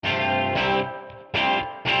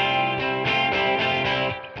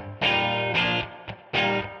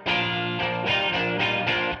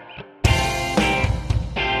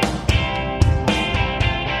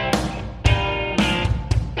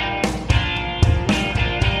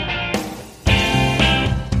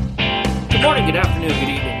morning, good afternoon, good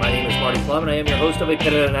evening. My name is Marty Plum, and I am your host of a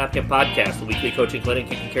Pen and a Napkin podcast, the weekly coaching clinic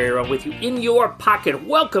you can carry around with you in your pocket.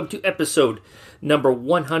 Welcome to episode number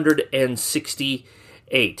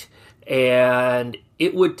 168. And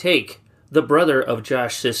it would take the brother of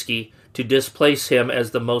Josh Siske to displace him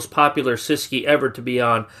as the most popular Siske ever to be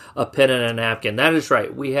on a Pen and a Napkin. That is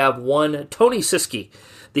right. We have one Tony Siske,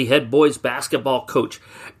 the head boys basketball coach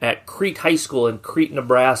at Crete High School in Crete,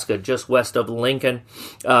 Nebraska, just west of Lincoln.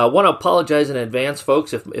 I want to apologize in advance,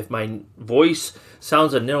 folks, if my voice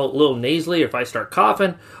sounds a little nasally, or if I start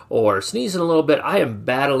coughing or sneezing a little bit. I am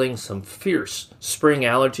battling some fierce spring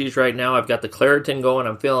allergies right now. I've got the Claritin going.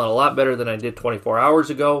 I'm feeling a lot better than I did 24 hours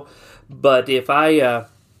ago. But if I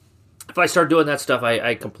start doing that stuff,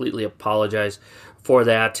 I completely apologize for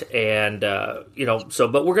that. And,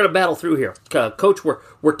 but we're going to battle through here. Coach,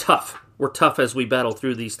 we're tough. We're tough as we battle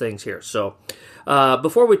through these things here. So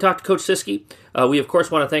before we talk to Coach Siske, we, of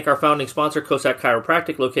course, want to thank our founding sponsor, Cossack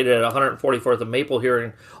Chiropractic, located at 144th and Maple here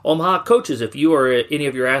in Omaha. Coaches, if you or any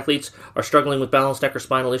of your athletes are struggling with balance, neck, or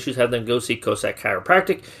spinal issues, have them go see Cossack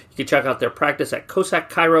Chiropractic. You can check out their practice at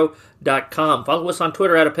CossackChiro.com. Follow us on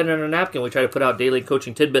Twitter at A Pen and a Napkin. We try to put out daily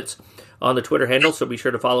coaching tidbits on the Twitter handle, so be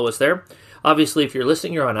sure to follow us there. Obviously, if you're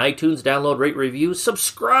listening, you're on iTunes, download, rate, review,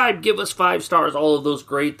 subscribe, give us 5 stars, all of those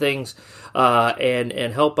great things,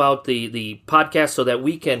 and help out the podcast so that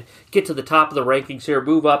we can get to the top of the rankings here,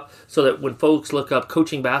 move up, so that when folks look up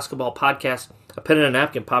coaching basketball podcast, A Pen and a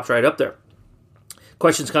Napkin pops right up there.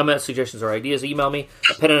 Questions, comments, suggestions, or ideas, email me,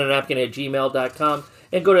 apenandanapkin@gmail.com,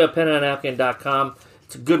 and go to apenandanapkin.com.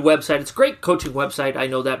 It's a good website. It's a great coaching website. I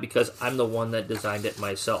know that because I'm the one that designed it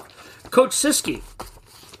myself. Coach Siske,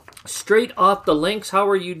 straight off the links, how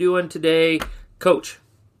are you doing today, Coach?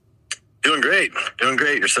 Doing great.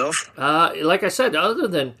 Yourself? Like I said, other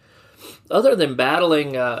than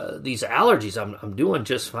battling these allergies, I'm doing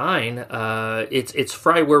just fine. It's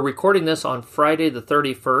Friday. We're recording this on Friday the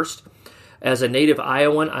 31st. As a native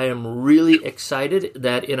Iowan, I am really excited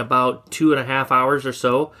that in about 2.5 hours or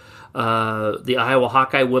so, the Iowa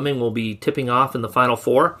Hawkeye women will be tipping off in the Final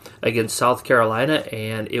Four against South Carolina,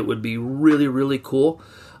 and it would be really, really cool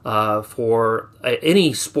for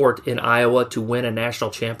any sport in Iowa to win a national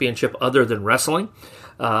championship other than wrestling.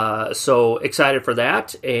 So excited for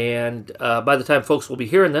that, and by the time folks will be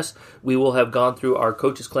hearing this, we will have gone through our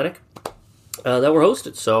coaches clinic that we're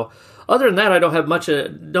hosted. So other than that, I don't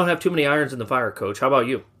have too many irons in the fire, Coach. How about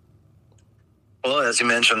you? Well, as you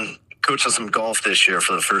mentioned, coaching some golf this year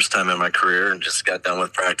for the first time in my career, and just got done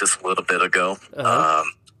with practice a little bit ago. Other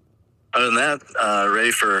than that,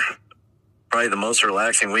 ready for probably the most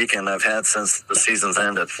relaxing weekend I've had since the season's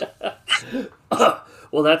ended.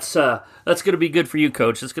 Well, that's going to be good for you,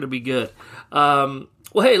 Coach. It's going to be good. Well,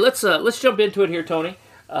 hey, let's jump into it here, Tony.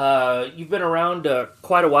 You've been around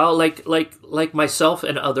quite a while, like myself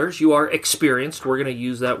and others. You are experienced. We're going to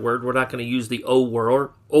use that word. We're not going to use the O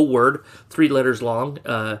word, 3 letters long.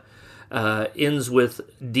 Ends with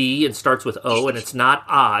D and starts with O, and it's not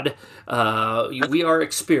odd. We are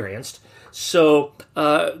experienced. So,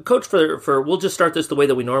 Coach, for we'll just start this the way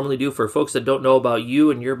that we normally do for folks that don't know about you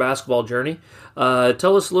and your basketball journey.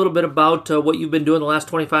 Tell us a little bit about what you've been doing the last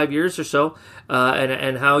 25 years or so,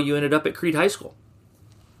 and how you ended up at Crete High School.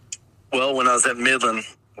 Well, when I was at Midland,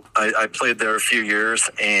 I played there a few years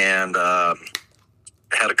and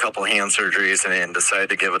had a couple hand surgeries and decided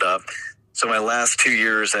to give it up. So my last 2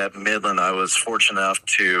 years at Midland, I was fortunate enough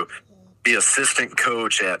to be assistant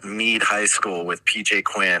coach at Meade High School with P.J.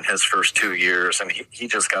 Quinn his first 2 years, and he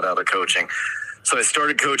just got out of coaching. So I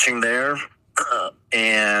started coaching there,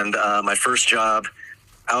 and my first job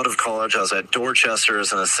out of college, I was at Dorchester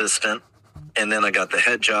as an assistant, and then I got the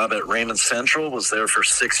head job at Raymond Central, was there for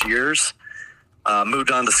 6 years.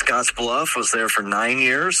 Moved on to Scotts Bluff, was there for 9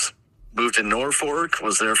 years. Moved to Norfolk,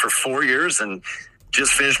 was there for 4 years, and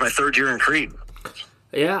just finished my 3rd year in Crete.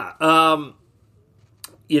 Yeah. And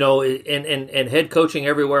head coaching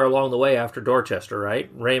everywhere along the way after Dorchester, right?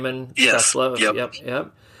 Raymond. Yes.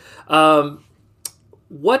 Yep.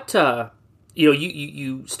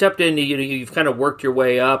 You stepped into, you've kind of worked your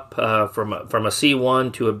way up from a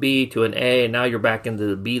C1 to a B to an A, and now you're back into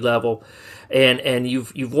the B level. And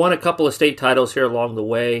you've won a couple of state titles here along the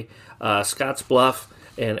way, Scotts Bluff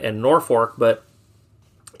and Norfolk, but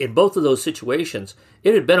in both of those situations,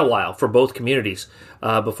 it had been a while for both communities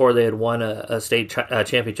before they had won a state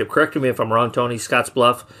championship. Correct me if I'm wrong, Tony. Scotts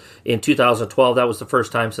Bluff in 2012, that was the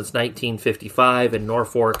first time since 1955, and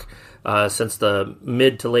Norfolk since the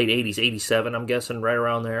mid to late 80s, 87, I'm guessing, right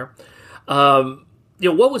around there.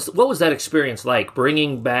 What was that experience like,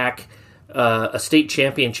 bringing back a state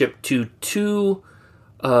championship to two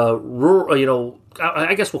rural,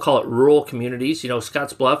 I guess we'll call it rural communities.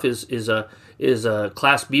 Scotts Bluff is a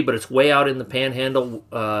Class B, but it's way out in the Panhandle.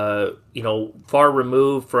 Far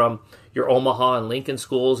removed from your Omaha and Lincoln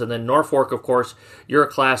schools, and then Norfolk, of course, you're a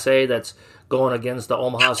Class A that's going against the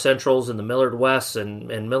Omaha Centrals and the Millard Wests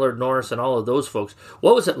and Millard Norths and all of those folks.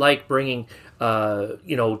 What was it like bringing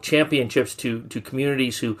championships to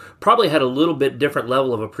communities who probably had a little bit different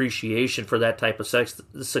level of appreciation for that type of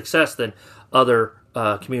success than other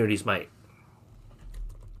communities might?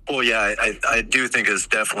 Well, yeah, I do think it's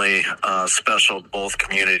definitely special to both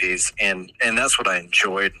communities, and that's what I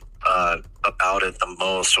enjoyed about it the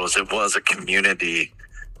most. It was a community.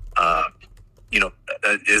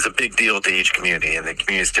 Is a big deal to each community, and the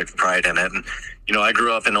communities took pride in it. And I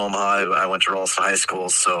grew up in Omaha. I went to Ralston High School,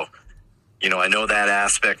 so I know that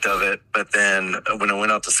aspect of it. But then when I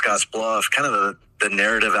went out to Scotts Bluff, kind of the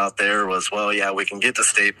narrative out there was, well, yeah, we can get to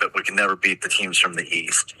state, but we can never beat the teams from the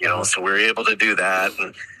East. So we were able to do that,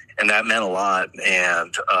 and that meant a lot.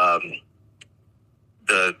 And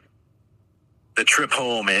the trip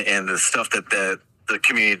home and the stuff that the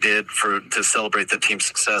community did to celebrate the team's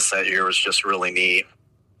success that year was just really neat.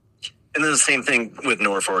 And then the same thing with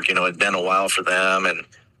Norfolk. It'd been a while for them, and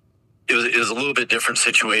it was a little bit different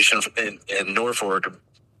situation in Norfolk.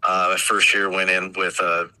 First year went in with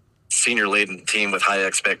a senior-laden team with high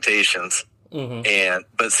expectations,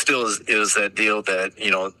 but still it was that deal that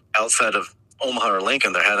outside of Omaha or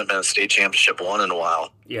Lincoln, there hadn't been a state championship won in a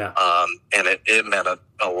while. Yeah, and it meant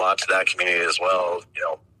a lot to that community as well.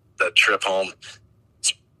 The trip home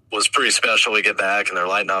was pretty special. We get back and they're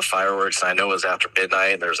lighting off fireworks. And I know it was after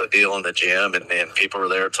midnight and there's a deal in the gym and people were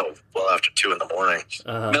there till well after 2 a.m. It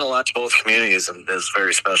meant a lot to both communities and it's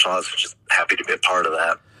very special. I was just happy to be a part of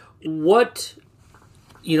that. What,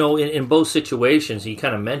 in both situations, you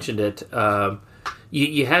kind of mentioned it,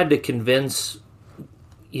 you had to convince,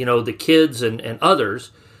 the kids and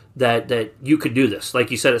others that you could do this.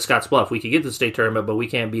 Like you said at Scotts Bluff, we could get to the state tournament, but we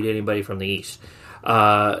can't beat anybody from the East.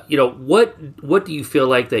 What do you feel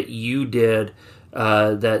like that you did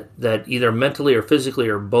that either mentally or physically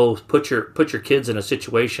or both put your kids in a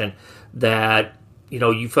situation that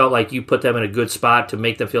you felt like you put them in a good spot to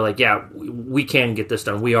make them feel like, yeah, we can get this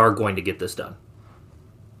done. We are going to get this done.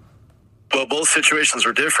 Well, both situations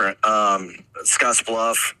were different. Scotts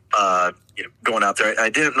Bluff, going out there, I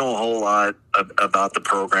didn't know a whole lot about the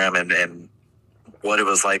program and what it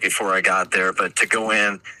was like before I got there, but to go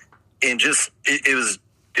in and just it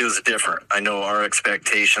was different. I know our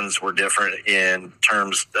expectations were different in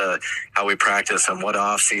terms of how we practice and what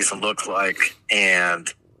off season looked like,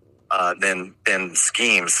 and then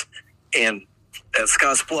schemes. And at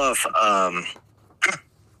Scotts Bluff,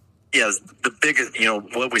 the biggest,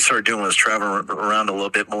 what we started doing was traveling around a little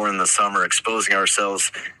bit more in the summer, exposing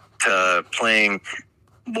ourselves to playing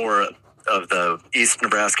more of the East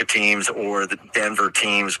Nebraska teams or the Denver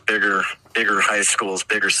teams, bigger high schools,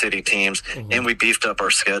 bigger city teams, and we beefed up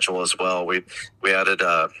our schedule as well. We added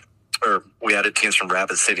teams from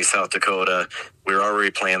Rapid City, South Dakota. We were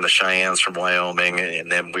already playing the Cheyennes from Wyoming,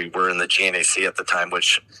 and then we were in the GNAC at the time,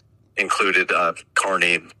 which included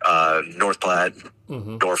Kearney, North Platte,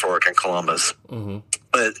 Norfolk, and Columbus.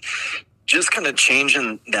 But just kind of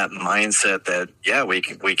changing that mindset that, yeah, we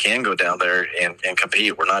can go down there and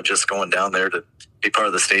compete. We're not just going down there to be part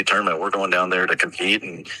of the state tournament. We're going down there to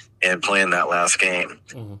compete and play in that last game.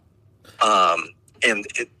 And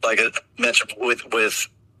like I mentioned with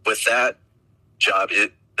that job,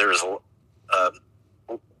 there's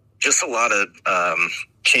just a lot of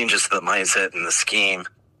changes to the mindset and the scheme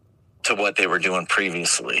to what they were doing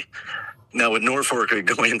previously. Now with Norfolk,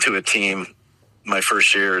 going into a team my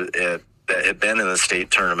first year that had been in the state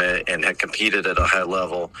tournament and had competed at a high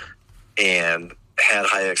level and had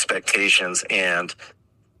high expectations, and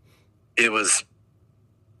it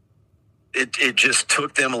just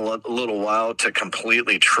took them a little while to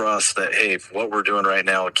completely trust that, hey, what we're doing right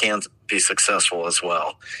now can be successful as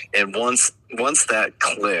well. And once that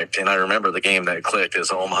clicked, and I remember the game that clicked is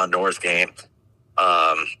the Omaha North game.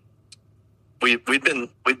 We'd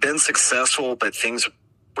been successful, but things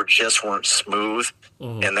weren't smooth.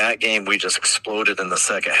 And that game, we just exploded in the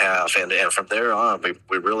second half. And from there on,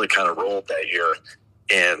 we really kind of rolled that year.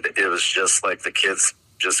 And it was just like the kids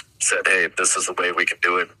just said, hey, this is the way we can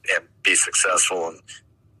do it and be successful, and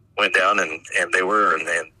went down and they were. And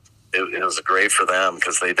it was great for them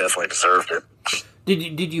because they definitely deserved it.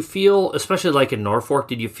 Did you feel, especially like in Norfolk,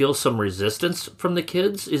 did you feel some resistance from the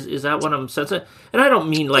kids? Is that what I'm sensing? And I don't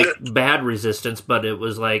mean like bad resistance, but it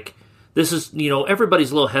was like, this is,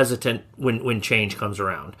 everybody's a little hesitant when change comes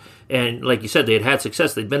around. And like you said, they had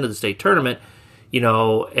success. They'd been to the state tournament.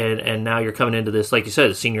 and now you're coming into this, like you said,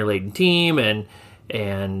 a senior laden team,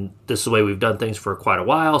 and this is the way we've done things for quite a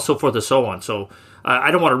while, so forth and so on. So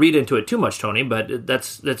I don't want to read into it too much, Tony, but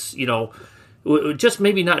that's just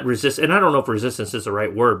maybe not resist, and I don't know if resistance is the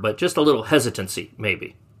right word, but just a little hesitancy,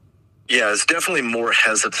 maybe. Yeah, it's definitely more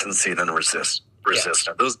hesitancy than resistant.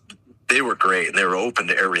 Yeah. They were great, and they were open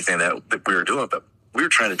to everything that we were doing, but we were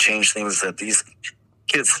trying to change things that these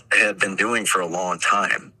kids had been doing for a long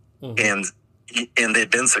time, and they'd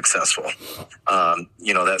been successful.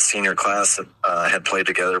 That senior class had played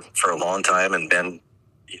together for a long time, and been,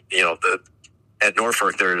 at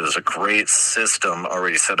Norfolk there is a great system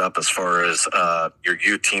already set up as far as your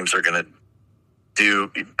youth teams are going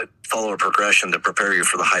to follow a progression to prepare you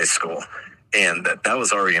for the high school, and that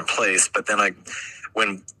was already in place. But then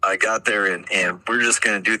when I got there, and we were just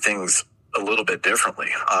going to do things a little bit differently,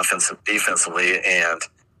 defensively, and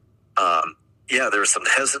there was some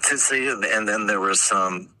hesitancy, and then there was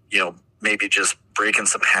some, maybe just breaking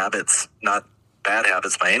some habits, not bad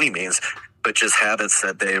habits by any means, but just habits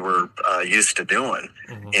that they were used to doing,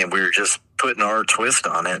 and we were just putting our twist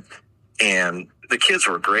on it. And the kids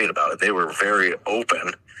were great about it; they were very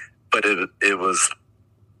open. But it was,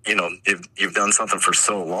 if you've done something for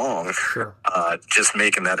so long, sure. Just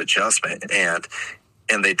making that adjustment, and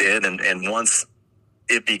they did, and once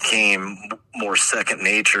it became more second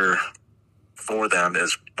nature for them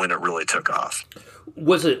is when it really took off.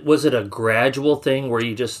 Was it a gradual thing where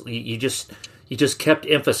you just kept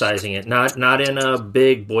emphasizing it, not in a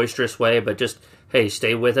big boisterous way, but just, hey,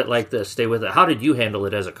 stay with it like this, stay with it. How did you handle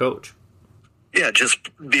it as a coach? Yeah, just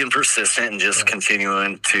being persistent and just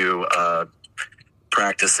continuing to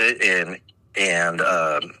practice it and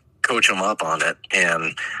coach them up on it.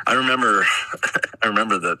 And I remember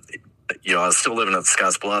that, I was still living at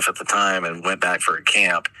Scotts Bluff at the time, and went back for a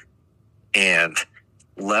camp and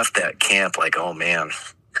left that camp like, oh man,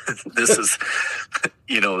 this is,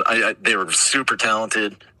 they were super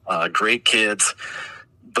talented, great kids,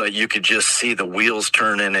 but you could just see the wheels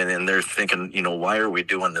turning, and they're thinking, why are we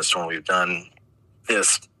doing this when we've done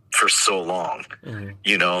this for so long, and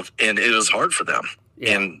it was hard for them.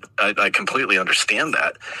 Yeah. And I completely understand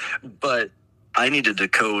that, but I needed to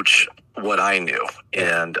coach what I knew.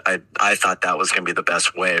 And I thought that was going to be the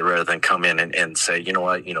best way, rather than come in and say, you know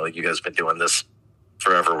what, you guys have been doing this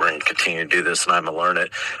forever. We're going to continue to do this, and I'm going to learn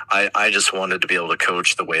it. I just wanted to be able to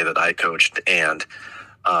coach the way that I coached. And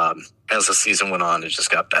as the season went on, it just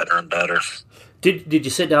got better and better. Did you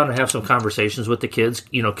sit down and have some conversations with the kids,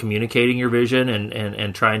 communicating your vision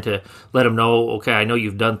and trying to let them know, okay, I know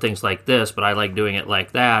you've done things like this, but I like doing it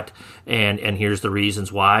like that, and here's the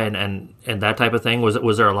reasons why, and that type of thing?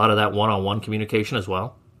 Was there a lot of that one-on-one communication as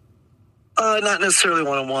well? Not necessarily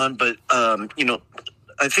one-on-one, but I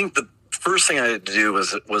think the first thing I had to do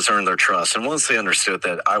was earn their trust. And once they understood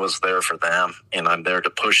that I was there for them, and I'm there to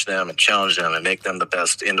push them and challenge them and make them the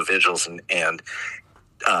best individuals and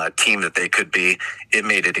team that they could be, it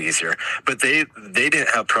made it easier. But they didn't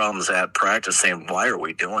have problems at practice saying, why are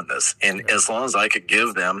we doing this? And as long as I could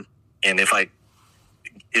give them, and as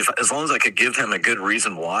long as I could give them a good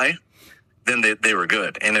reason why, then they were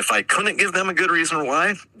good. And if I couldn't give them a good reason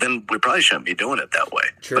why, then we probably shouldn't be doing it that way.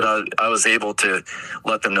 Sure. But I was able to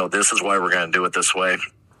let them know, this is why we're going to do it this way,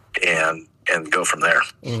 and go from there.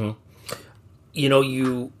 Mm-hmm.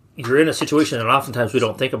 You're in a situation, and oftentimes we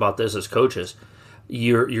don't think about this as coaches.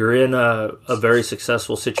 You're in a very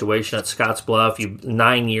successful situation at Scotts Bluff.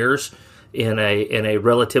 9 years in a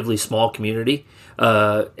relatively small community,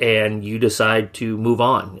 and you decide to move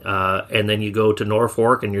on. And then you go to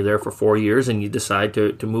Norfolk, and you're there for 4 years, and you decide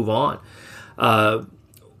to move on.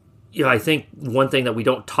 I think one thing that we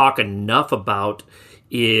don't talk enough about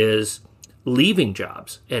is leaving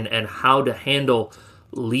jobs and how to handle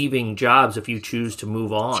leaving jobs if you choose to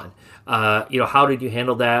move on. How did you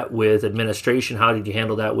handle that with administration? How did you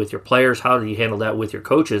handle that with your players? How did you handle that with your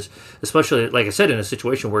coaches? Especially, like I said, in a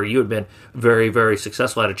situation where you had been very, very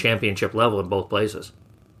successful at a championship level in both places.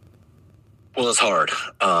 Well, it's hard.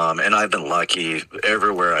 And I've been lucky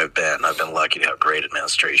everywhere I've been. I've been lucky to have great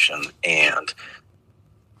administration. And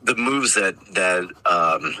the moves that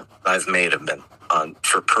I've made have been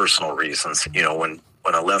for personal reasons.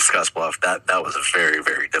 When I left Scotts Bluff, that was very,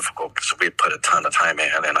 very difficult, because we put a ton of time in,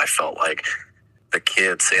 and I felt like the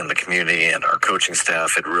kids in the community and our coaching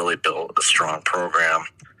staff had really built a strong program.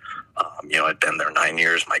 I'd been there 9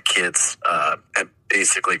 years. My kids had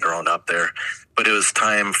basically grown up there, but it was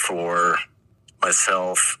time for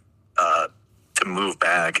myself to move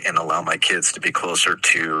back and allow my kids to be closer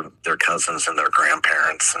to their cousins and their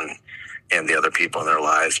grandparents, and and the other people in their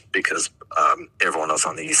lives, because everyone else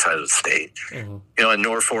on the east side of the state. Mm-hmm. In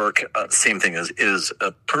Norfolk, same thing is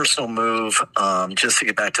a personal move. Just to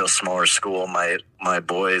get back to a smaller school, my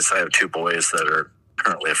boys, I have 2 boys that are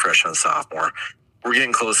currently a freshman and sophomore. We're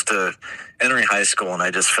getting close to entering high school, and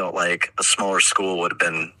I just felt like a smaller school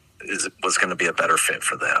was going to be a better fit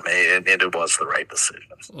for them, and it was the right decision.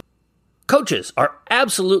 Coaches are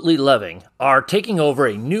absolutely loving our taking over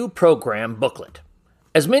a new program booklet.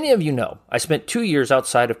 As many of you know, I spent 2 years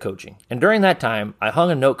outside of coaching, and during that time, I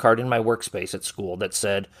hung a note card in my workspace at school that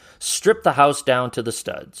said, "Strip the house down to the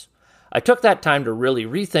studs." I took that time to really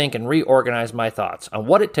rethink and reorganize my thoughts on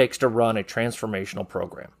what it takes to run a transformational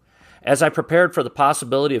program. As I prepared for the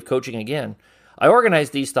possibility of coaching again, I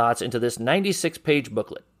organized these thoughts into this 96-page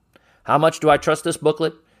booklet. How much do I trust this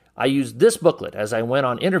booklet? I used this booklet as I went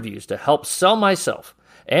on interviews to help sell myself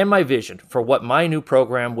and my vision for what my new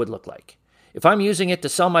program would look like. If I'm using it to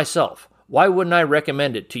sell myself, why wouldn't I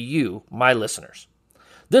recommend it to you, my listeners?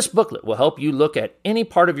 This booklet will help you look at any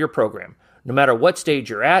part of your program, no matter what stage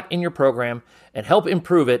you're at in your program, and help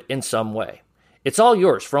improve it in some way. It's all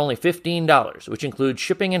yours for only $15, which includes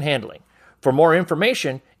shipping and handling. For more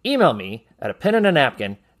information, email me at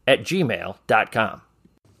apenandanapkin@gmail.com.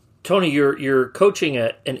 Tony, you're coaching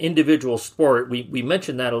an individual sport. We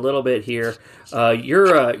mentioned that a little bit here.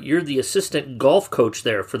 You're the assistant golf coach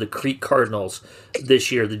there for the Crete Cardinals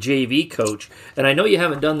this year, the JV coach. And I know you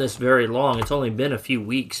haven't done this very long. It's only been a few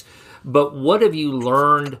weeks. But what have you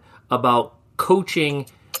learned about coaching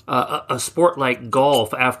a sport like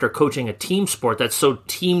golf after coaching a team sport that's so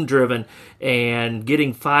team-driven and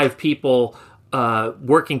getting 5 people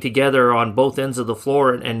working together on both ends of the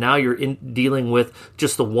floor, and now you're dealing with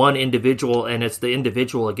just the one individual, and it's the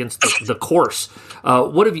individual against the course.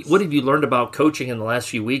 What have you learned about coaching in the last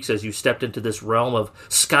few weeks as you stepped into this realm of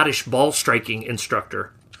Scottish ball striking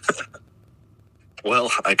instructor?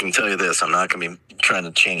 Well, I can tell you this: I'm not going to be trying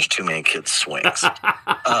to change too many kids' swings.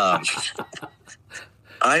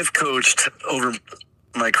 I've coached over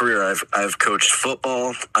my career. I've coached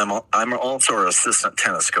football. I'm also an assistant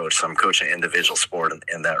tennis coach, so I'm coaching individual sport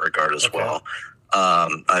in that regard as well.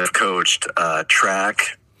 I've coached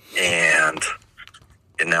track, and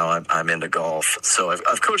now I'm into golf. So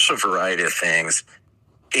I've coached a variety of things,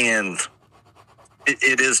 and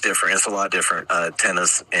it is different. It's a lot different.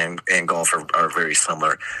 Tennis and golf are very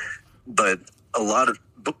similar, but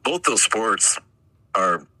both those sports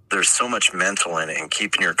are. There's so much mental in it, and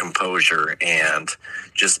keeping your composure and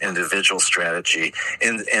just individual strategy.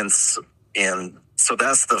 And so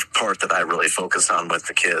that's the part that I really focus on with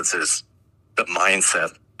the kids, is the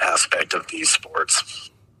mindset aspect of these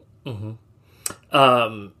sports.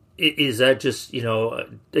 Mm-hmm. Is that just,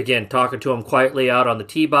 again, talking to them quietly out on the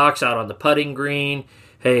tee box, out on the putting green?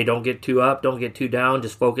 Hey, don't get too up, don't get too down,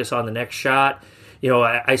 just focus on the next shot.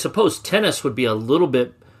 I suppose tennis would be a little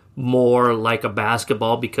bit more like a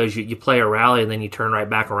basketball, because you play a rally and then you turn right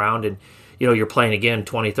back around and you're playing again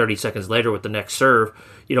 20-30 seconds later with the next serve.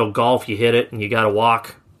 Golf, you hit it and you got to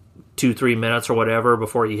walk 2-3 minutes or whatever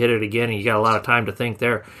before you hit it again, and you got a lot of time to think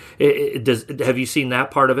there. Have you seen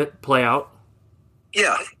that part of it play out?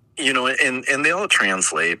 Yeah, and they all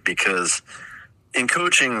translate, because in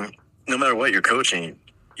coaching, no matter what you're coaching,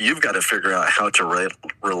 you've got to figure out how to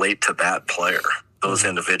relate to that player, those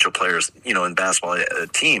individual players, in basketball, a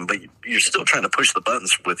team, but you're still trying to push the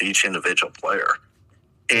buttons with each individual player.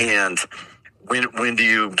 And when do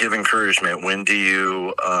you give encouragement? When do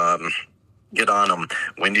you get on them?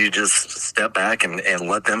 When do you just step back and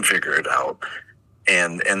let them figure it out?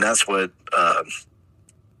 And that's what,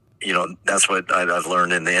 that's what I've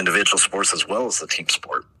learned in the individual sports as well as the team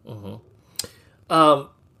sport. Mm-hmm.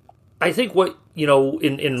 I think what,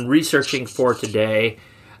 in researching for today,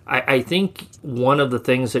 I think one of the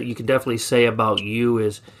things that you can definitely say about you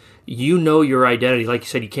is, your identity. Like you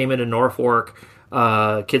said, you came into Norfolk,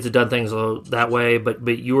 kids have done things that way, but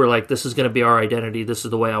you were like, this is going to be our identity. This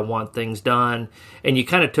is the way I want things done. And you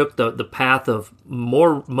kind of took the path of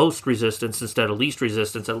most resistance instead of least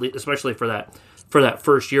resistance, especially for that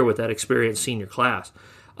first year with that experienced senior class.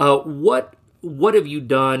 What have you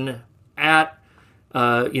done at,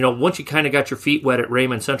 once you kind of got your feet wet at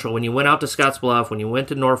Raymond Central, when you went out to Scottsbluff, when you went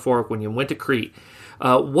to Norfolk, when you went to Crete,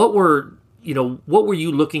 what were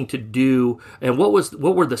you looking to do, and what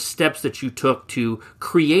were the steps that you took to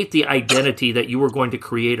create the identity that you were going to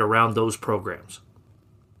create around those programs?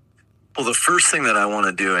 Well, the first thing that I want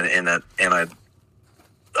to do, and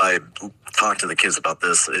I talk to the kids about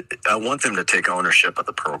this, I want them to take ownership of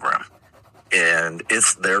the program, and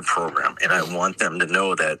it's their program, and I want them to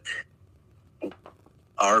know that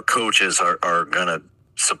our coaches are going to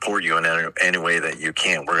support you in any way that you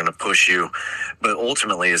can. We're going to push you, but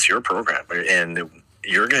ultimately it's your program, and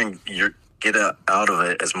you're get out of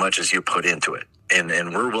it as much as you put into it. And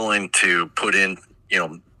we're willing to put in,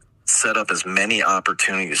 set up as many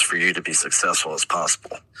opportunities for you to be successful as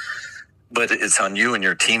possible. But it's on you and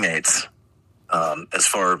your teammates as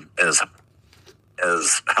far as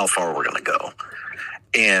how far we're going to go.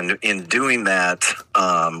 And in doing that,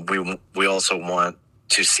 we also want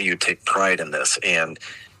to see you take pride in this. And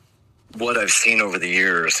what I've seen over the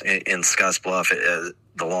years in Scottsbluff,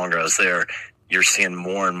 the longer I was there, you're seeing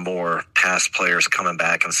more and more past players coming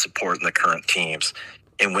back and supporting the current teams.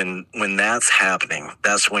 And when that's happening,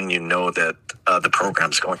 that's when you know that the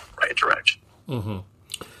program's going in the right direction. Mm-hmm.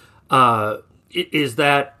 Is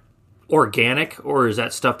that organic, or is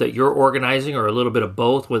that stuff that you're organizing, or a little bit of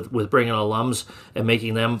both with bringing alums and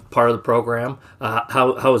making them part of the program?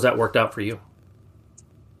 How has that worked out for you?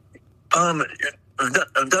 I've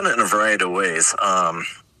done it in a variety of ways.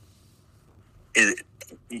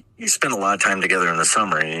 You spend a lot of time together in the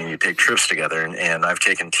summer, and you take trips together. And I've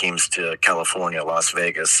taken teams to California, Las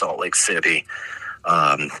Vegas, Salt Lake City,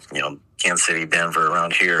 Kansas City, Denver,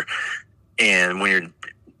 around here. And when you're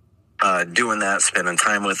doing that, spending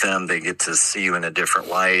time with them, they get to see you in a different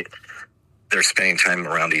light. They're spending time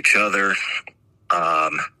around each other.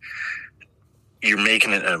 You're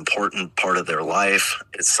making it an important part of their life.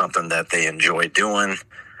 It's something that they enjoy doing.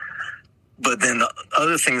 But then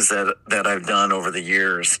other things that I've done over the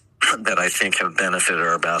years that I think have benefited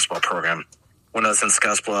our basketball program. When I was in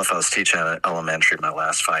Scottsbluff, I was teaching at elementary my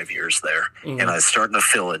last 5 years there. Mm-hmm. And I was starting to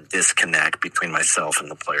feel a disconnect between myself and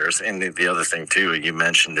the players. And the other thing, too, you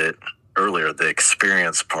mentioned it earlier, the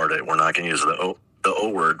experience part of it. We're not going to use the O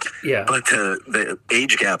word. Yeah. But the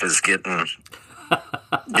age gap is getting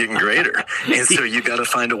greater. And so you got to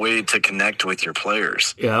find a way to connect with your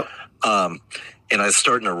players. Yeah. And I was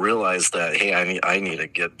starting to realize that, hey, I need to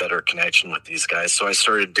get better connection with these guys. So I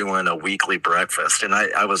started doing a weekly breakfast, and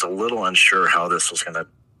I was a little unsure how they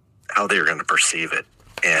were going to perceive it.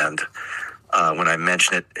 And when I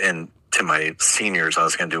mentioned it to my seniors, I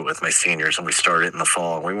was going to do it with my seniors, and we started in the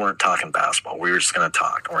fall. And we weren't talking basketball. We were just going to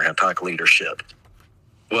talk. We're going to talk leadership.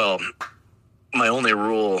 Well, my only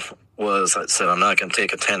rule was I said, I'm not going to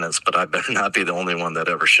take attendance, but I better not be the only one that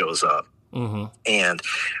ever shows up. Mm-hmm. And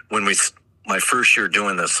when my first year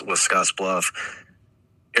doing this with Scottsbluff,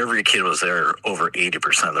 every kid was there over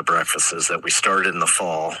 80% of the breakfasts that we started in the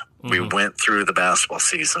fall. Mm-hmm. We went through the basketball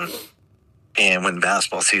season. And when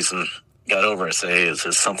basketball season got over, I said, hey, is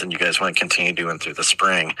this something you guys want to continue doing through the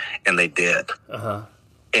spring? And they did. Uh-huh.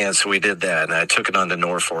 And so we did that. And I took it on to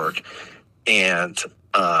Norfolk. And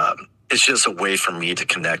it's just a way for me to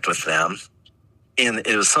connect with them. And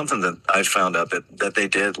it was something that I found out that they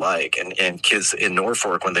did like. And kids in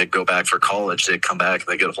Norfolk, when they'd go back for college, they'd come back and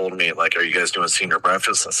they'd get a hold of me like, are you guys doing senior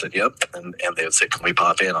breakfast? I said, yep. And they would say, can we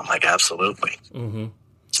pop in? I'm like, absolutely. Mm-hmm.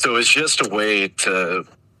 So it's just a way to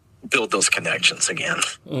build those connections again.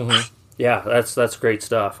 Mm-hmm. Yeah, that's great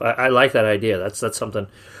stuff. I like that idea. That's something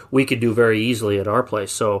we could do very easily at our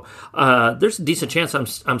place. So there's a decent chance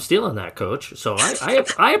I'm stealing that, Coach. So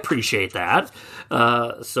I appreciate that.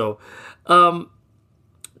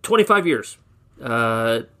 25 years,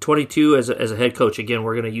 22 as a head coach. Again,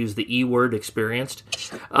 we're going to use the E word, experienced.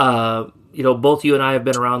 Both you and I have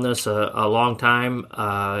been around this a long time.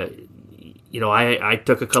 I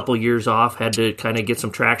took a couple years off, had to kind of get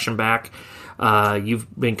some traction back. You've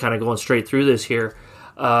been kind of going straight through this here.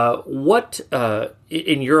 What,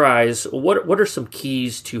 in your eyes, what are some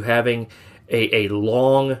keys to having a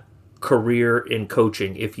long career in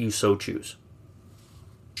coaching, if you so choose?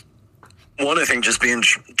 One, I think just being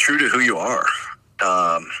true to who you are.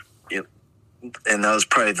 And that was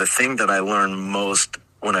probably the thing that I learned most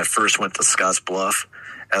when I first went to Scottsbluff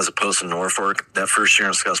as opposed to Norfolk. That first year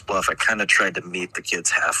in Scottsbluff, I kind of tried to meet the kids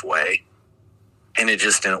halfway. And it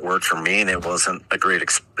just didn't work for me, and it wasn't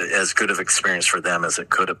as good of experience for them as it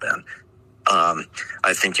could have been.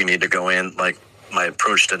 I think you need to go in, like my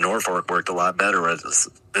approach to Norfolk worked a lot better.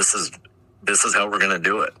 This is how we're going to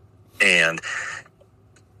do it. And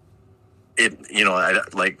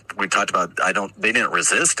like we talked about, they didn't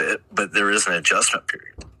resist it, but there is an adjustment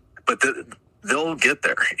period. But they'll get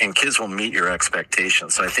there, and kids will meet your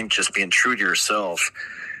expectations. So I think just being true to yourself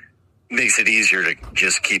makes it easier to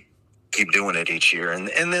just keep doing it each year.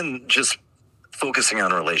 And then just focusing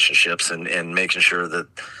on relationships and making sure that,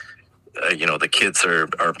 the kids are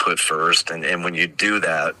put first. And when you do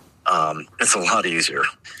that, it's a lot easier.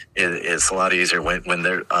 It's a lot easier when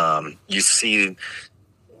they're, you see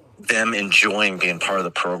them enjoying being part of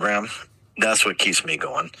the program. That's what keeps me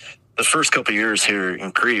going. the first couple of years here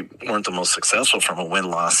in Crete weren't the most successful from a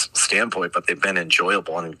win-loss standpoint, but they've been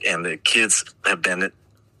enjoyable, and the kids have been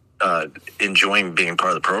enjoying being part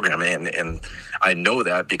of the program. And I know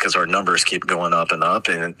that because our numbers keep going up and up,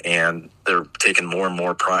 and they're taking more and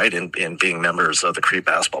more pride in being members of the Crete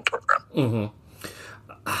basketball program.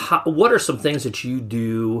 Mm-hmm. What are some things that you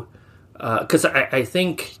do? Because I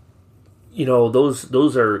think,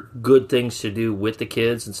 those are good things to do with the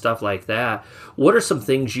kids and stuff like that. What are some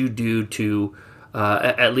things you do to,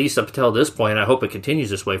 at least up until this point, I hope it continues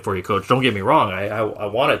this way for you, Coach. Don't get me wrong. I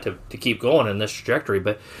want it to keep going in this trajectory,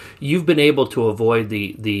 but you've been able to avoid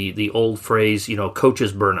the old phrase,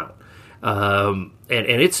 coach's burnout. And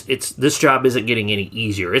it's this job isn't getting any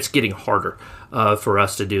easier. It's getting harder for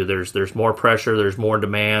us to do. There's more pressure. There's more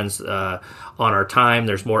demands on our time.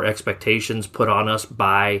 There's more expectations put on us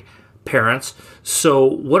by parents. So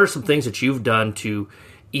what are some things that you've done to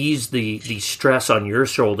ease the stress on your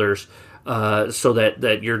shoulders so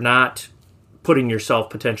that you're not putting yourself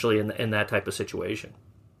potentially in that type of situation?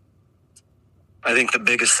 I think the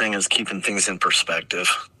biggest thing is keeping things in perspective.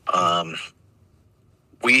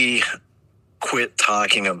 We quit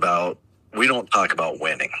talking about, we don't talk about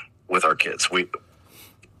winning with our kids.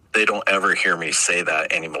 They don't ever hear me say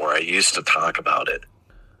that anymore. I used to talk about it.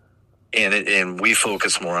 And we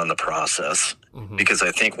focus more on the process, mm-hmm. because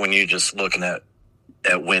I think when you're just looking at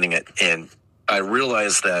winning it, and I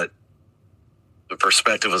realized that the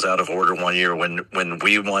perspective was out of order one year when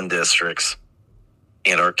we won districts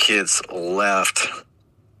and our kids left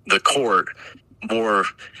the court more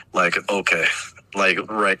like, okay, like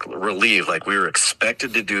relieved, like we were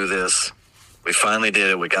expected to do this. We finally did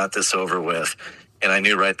it. We got this over with. And I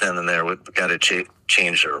knew right then and there we've got to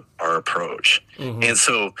change our approach. Mm-hmm. And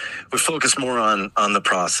so we focus more on the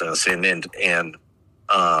process and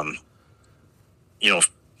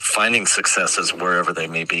finding successes wherever they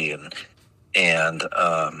may be, and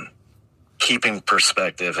keeping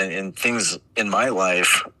perspective, and things in my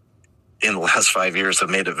life in the last 5 years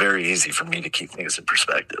have made it very easy for me to keep things in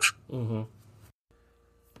perspective. Mm-hmm.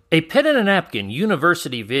 A pen and a napkin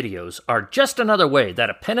university videos are just another way that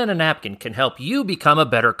a pen and a napkin can help you become a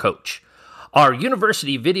better coach. Our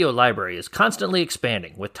university video library is constantly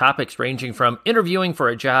expanding, with topics ranging from interviewing for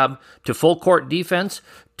a job to full court defense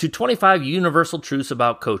to 25 universal truths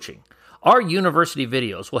about coaching. Our university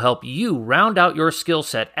videos will help you round out your skill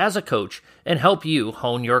set as a coach and help you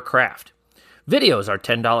hone your craft. Videos are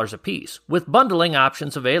 $10 a piece, with bundling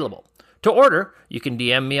options available. To order, you can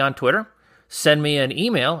DM me on Twitter, send me an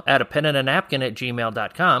email at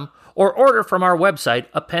apenandanapkin@gmail.com, or order from our website,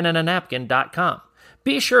 apenandanapkin.com.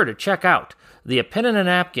 Be sure to check out the A Pen and a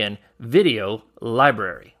Napkin video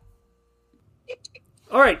library.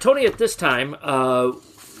 All right, Tony, at this time,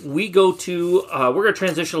 we go to, we're going to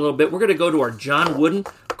transition a little bit. We're going to go to our John Wooden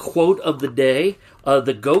quote of the day,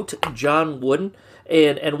 the GOAT, John Wooden.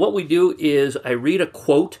 And what we do is I read a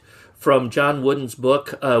quote from John Wooden's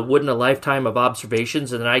book, Wooden, A Lifetime of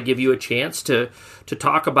Observations, and then I give you a chance to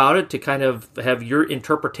talk about it, to kind of have your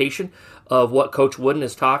interpretation of what Coach Wooden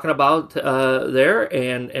is talking about there,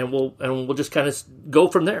 and we'll just kind of go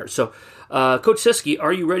from there. So, Coach Siske,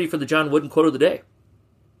 are you ready for the John Wooden quote of the day?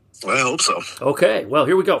 Well, I hope so. Okay, well,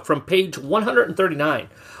 here we go. From page 139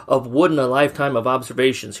 of Wooden, A Lifetime of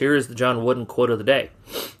Observations, here is the John Wooden quote of the day.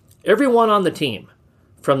 Everyone on the team,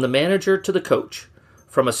 from the manager to the coach,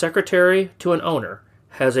 from a secretary to an owner,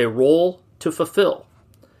 has a role to fulfill.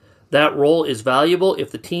 That role is valuable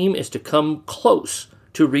if the team is to come close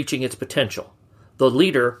to reaching its potential. The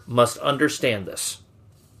leader must understand this.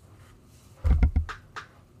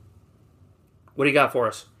 What do you got for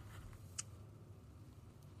us?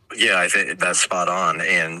 Yeah, I think that's spot on.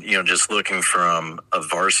 And, just looking from a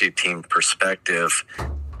varsity team perspective,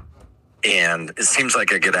 and it seems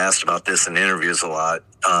like I get asked about this in interviews a lot.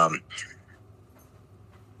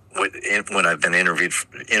 When I've been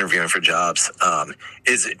interviewing for jobs,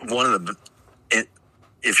 is one of the,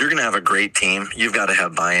 if you're going to have a great team, you've got to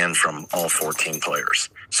have buy-in from all 14 players.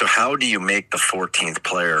 So how do you make the 14th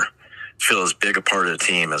player feel as big a part of the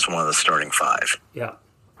team as one of the starting five? Yeah.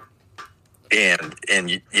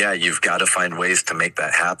 And yeah, you've got to find ways to make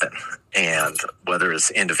that happen. And whether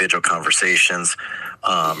it's individual conversations,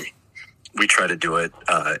 we try to do it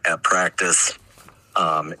at practice,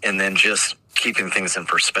 and then just keeping things in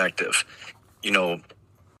perspective.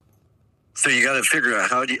 So you got to figure out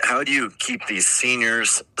how do you keep these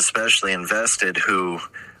seniors, especially invested, who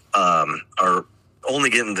are only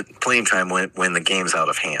getting the playing time when the game's out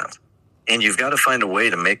of hand, and you've got to find a way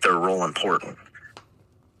to make their role important.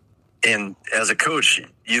 And as a coach,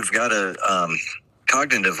 you've got to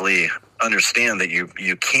cognitively understand that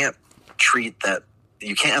you can't treat that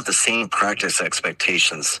you can't have the same practice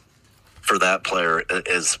expectations for that player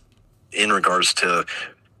as in regards to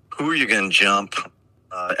who are you going to jump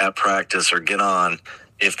at practice or get on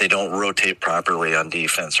if they don't rotate properly on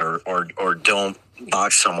defense or don't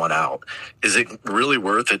box someone out. Is it really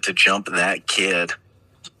worth it to jump that kid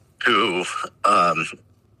who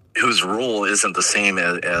whose role isn't the same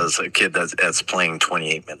as a kid that's playing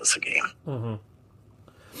 28 minutes a game? Mm-hmm.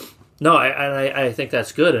 No, I think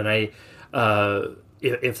that's good, and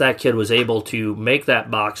if that kid was able to make that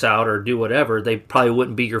box out or do whatever, they probably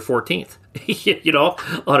wouldn't be your 14th,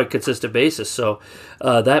 on a consistent basis. So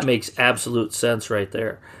that makes absolute sense right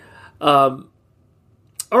there.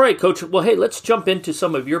 All right, Coach. Well, hey, let's jump into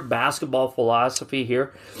some of your basketball philosophy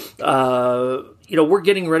here. We're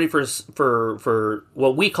getting ready for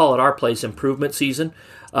what we call at our place improvement season,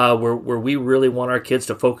 where we really want our kids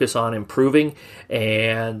to focus on improving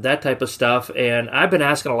and that type of stuff. And I've been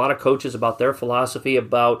asking a lot of coaches about their philosophy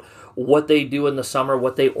about what they do in the summer,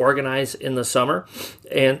 what they organize in the summer.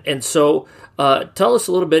 And so tell us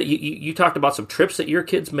a little bit. You talked about some trips that your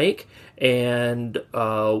kids make and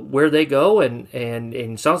where they go, and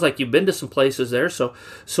it sounds like you've been to some places there. So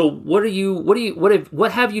what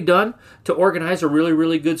have you done to organize a really,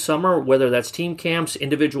 really good summer, whether that's team camps,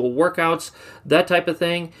 individual workouts, that type of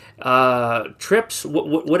thing, trips,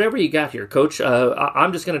 whatever you got here, Coach.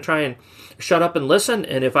 I'm just going to try and shut up and listen,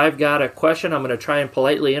 and if I've got a question, I'm going to try and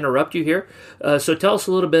politely interrupt you here. So tell us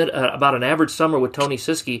a little bit about an average summer with Tony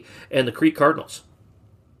Siske and the Crete Cardinals.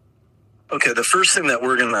 Okay, the first thing that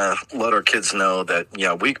we're going to let our kids know that,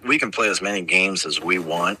 we can play as many games as we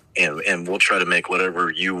want, and we'll try to make whatever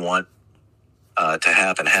you want to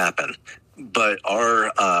happen. But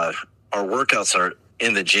our workouts are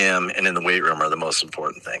in the gym and in the weight room are the most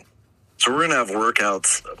important thing. So we're going to have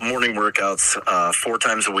morning workouts 4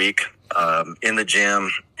 times a week in the gym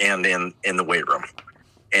and in the weight room.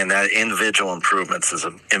 And that individual improvements is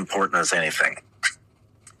as important as anything.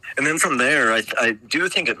 And then from there, I do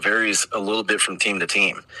think it varies a little bit from team to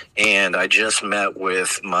team. And I just met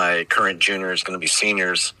with my current juniors, going to be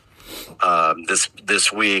seniors,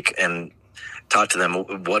 this week, and talked to them.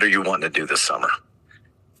 What are you wanting to do this summer?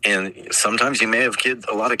 And sometimes you may have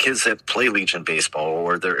a lot of kids that play Legion baseball,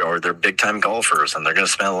 or they're big time golfers, and they're going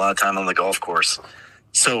to spend a lot of time on the golf course.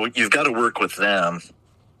 So you've got to work with them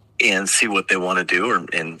and see what they want to do.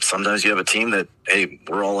 And sometimes you have a team that, hey,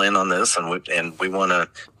 we're all in on this, and we want to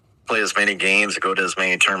play as many games, go to as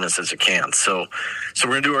many tournaments as you can. So we're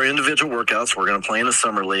going to do our individual workouts. We're going to play in a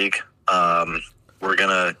summer league. We're going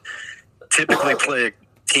to typically play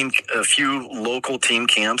a few local team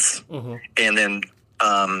camps. Mm-hmm. And then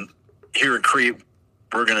here at Crete,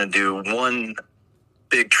 we're going to do one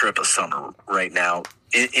big trip a summer right now,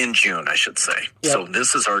 in June, I should say. Yep. So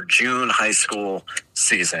this is our June high school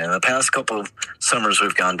season. In the past couple of summers,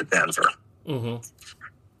 we've gone to Denver. Mm-hmm.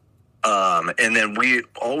 And then we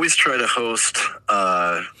always try to host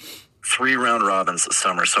 3 round robins this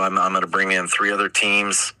summer. So I'm going to bring in 3 other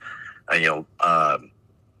teams. We're going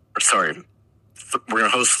to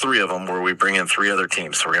host 3 of them where we bring in 3 other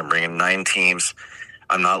teams. So we're going to bring in 9 teams.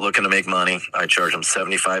 I'm not looking to make money. I charge them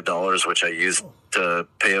 $75, which I use to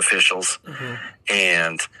pay officials. Mm-hmm.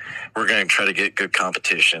 And we're going to try to get good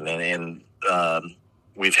competition. And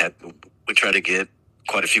we try to get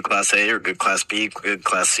quite a few Class A or good Class B, good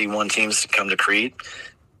Class C1 teams to come to Crete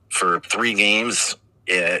for 3 games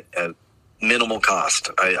at minimal cost.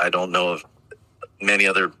 I don't know of many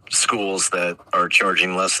other schools that are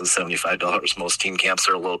charging less than $75. Most team camps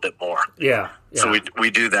are a little bit more. Yeah. So we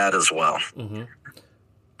do that as well. Mm-hmm.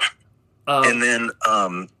 And then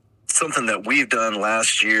something that we've done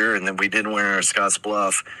last year, and then we did win in Scotts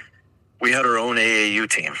Bluff, we had our own AAU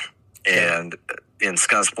team. And in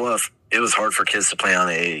Scotts Bluff, it was hard for kids to play on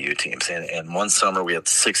AAU teams. And one summer we had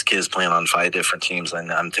 6 kids playing on 5 different teams.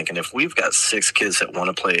 And I'm thinking, if we've got 6 kids that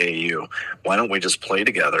want to play AAU, why don't we just play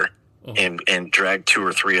together and drag 2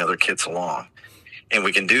 or 3 other kids along? And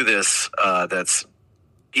we can do this. That's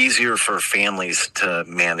easier for families to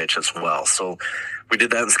manage as well. So we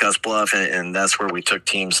did that in Scotts Bluff, and that's where we took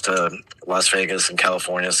teams to Las Vegas and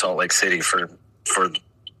California, Salt Lake City for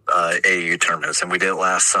AAU tournaments. And we did it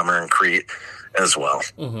last summer in Crete as well.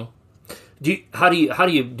 Mm-hmm. How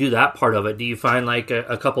do you do that part of it? Do you find like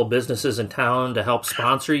a couple businesses in town to help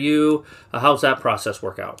sponsor you? How's that process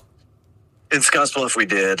work out? In Scotts Bluff, we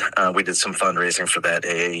did some fundraising for that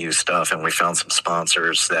AAU stuff, and we found some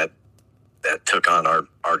sponsors that took on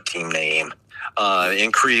our team name.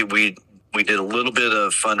 In Crete, we did a little bit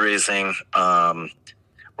of fundraising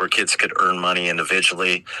where kids could earn money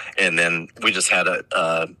individually, and then we just had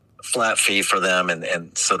a flat fee for them,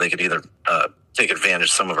 and so they could either take advantage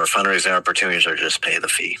of some of our fundraising opportunities or just pay the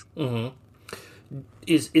fee. Mm-hmm.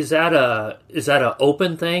 Is that a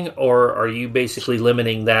open thing, or are you basically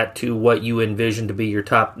limiting that to what you envision to be your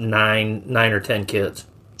top nine or 10 kids?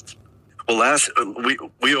 Well,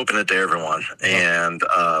 we opened it to everyone, and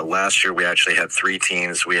last year we actually had 3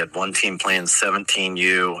 teams. We had one team playing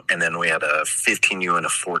 17U, and then we had a 15U and a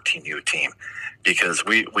 14U team, because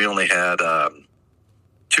we only had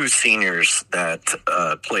 2 seniors that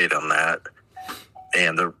played on that,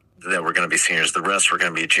 and that were going to be seniors. The rest were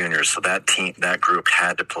going to be juniors. So that group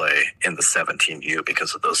had to play in the 17U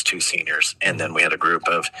because of those 2 seniors. And then we had a group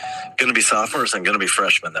of going to be sophomores and going to be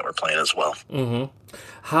freshmen that were playing as well. Mm-hmm.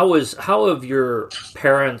 How have your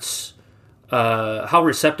parents, how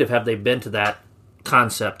receptive have they been to that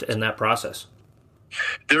concept and that process?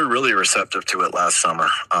 They were really receptive to it last summer.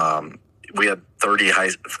 We had 30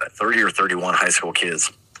 or 31 high school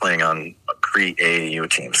kids playing on Crete AAU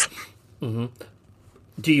teams. Mm-hmm.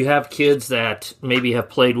 Do you have kids that maybe have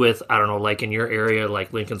played with, I don't know, like in your area,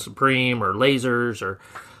 like Lincoln Supreme or Lasers or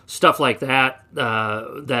stuff like that,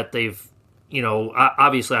 that they've,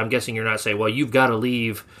 obviously I'm guessing you're not saying, well, you've got to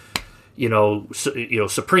leave,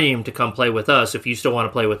 Supreme to come play with us. If you still want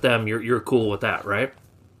to play with them, you're cool with that, right?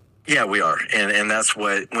 Yeah, we are. And that's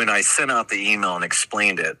what, when I sent out the email and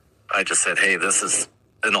explained it, I just said, hey, this is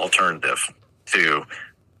an alternative to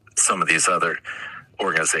some of these other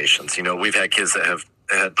organizations. We've had kids that have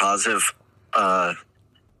had positive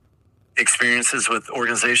experiences with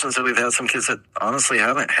organizations, that we've had some kids that honestly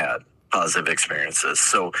haven't had positive experiences.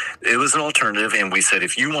 So it was an alternative, and we said,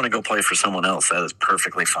 if you want to go play for someone else, that is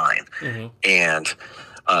perfectly fine. Mm-hmm. And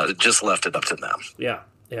just left it up to them. Yeah.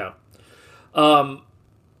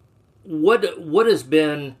 What has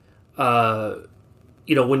been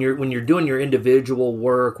when you're doing your individual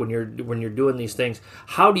work, when you're doing these things,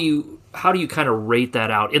 how do you kind of rate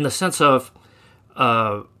that out in the sense of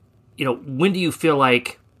when do you feel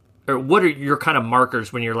like, or what are your kind of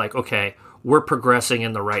markers when you're like, okay, we're progressing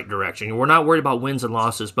in the right direction? We're not worried about wins and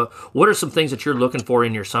losses, but what are some things that you're looking for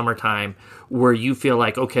in your summertime where you feel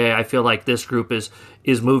like, okay, I feel like this group is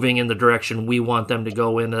moving in the direction we want them to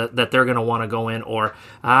go in, that they're going to want to go in, or,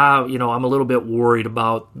 I'm a little bit worried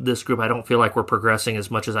about this group. I don't feel like we're progressing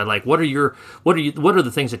as much as I'd like. What are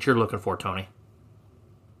the things that you're looking for, Tony?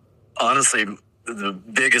 Honestly, the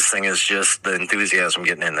biggest thing is just the enthusiasm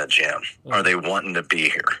getting in the gym. Are they wanting to be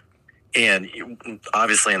here? And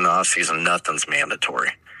obviously in the off season, nothing's mandatory.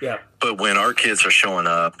 Yeah. But when our kids are showing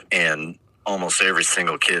up, and almost every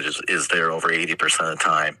single kid is there over 80% of the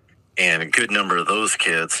time, and a good number of those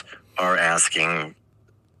kids are asking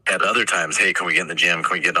at other times, hey, can we get in the gym?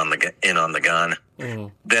 Can we get on the gun? Mm-hmm.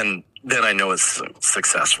 Then I know it's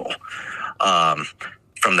successful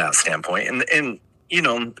from that standpoint. And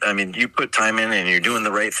you put time in and you're doing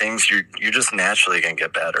the right things, you're just naturally going to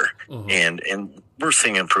get better. Mm-hmm. And we're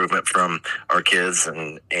seeing improvement from our kids,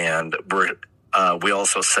 and we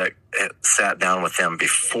also sat down with them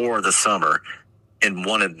before the summer and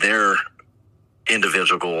wanted their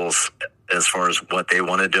individual goals as far as what they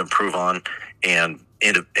wanted to improve on, and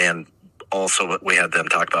also we had them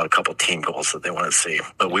talk about a couple team goals that they want to see.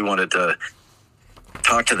 But we wanted to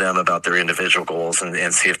talk to them about their individual goals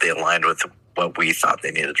and see if they aligned with what we thought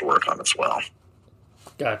they needed to work on as well.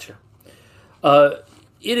 Gotcha.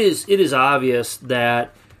 It is obvious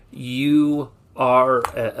that you are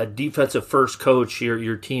a defensive first coach.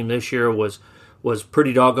 Your team this year was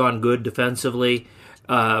pretty doggone good defensively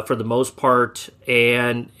for the most part,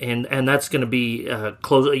 and that's going to be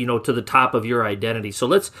close, to the top of your identity. So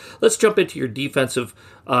let's jump into your defensive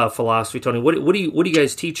philosophy, Tony. What are you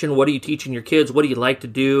guys teaching? What are you teaching your kids? What do you like to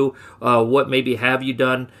do? What maybe have you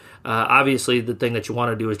done? Obviously, the thing that you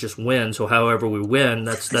want to do is just win. So, however we win,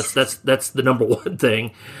 that's the number one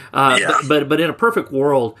thing. But in a perfect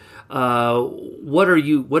world, what are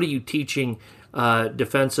you teaching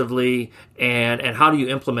defensively, and how do you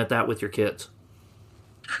implement that with your kids?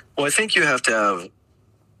 Well, I think you have to have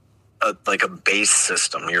a base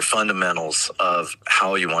system, your fundamentals of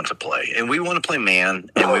how you want to play, and we want to play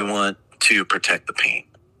man, and we want to protect the paint.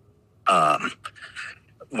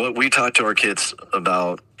 What we talk to our kids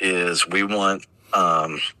about is we want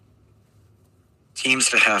teams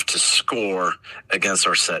to have to score against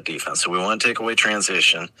our set defense. So we want to take away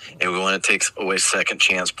transition, and we want to take away second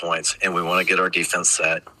chance points, and we want to get our defense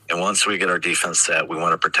set. And once we get our defense set, we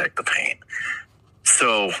want to protect the paint.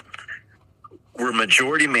 So we're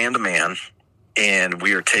majority man-to-man, and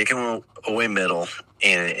we are taking away middle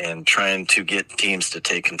and trying to get teams to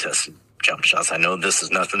take contested jump shots. I know this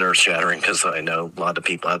is nothing earth shattering because I know a lot of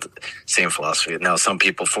people have the same philosophy. Now, some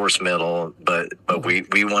people force middle, but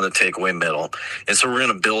we want to take away middle, and so we're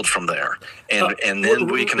going to build from there, and then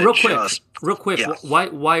we can adjust. Real quick. Yeah.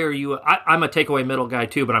 Why are you? I'm a takeaway middle guy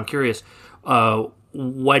too, but I'm curious.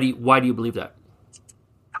 Why do you believe that?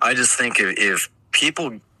 I just think if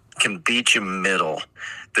people can beat you middle,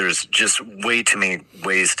 there's just way too many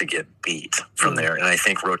ways to get beat from there, and I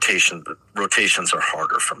think rotations are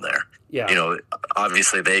harder from there. Yeah. You know,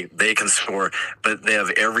 obviously they can score, but they have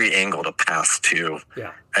every angle to pass to.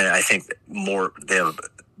 Yeah. And I think they have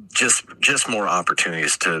just more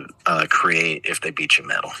opportunities to create if they beat you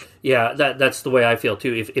middle. Yeah, that's the way I feel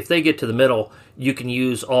too. If they get to the middle, you can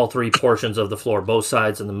use all three portions of the floor, both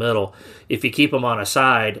sides and the middle. If you keep them on a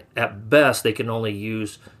side, at best they can only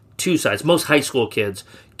use two sides. Most high school kids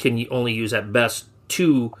can only use at best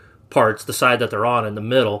two parts, the side that they're on and the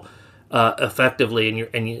middle, effectively,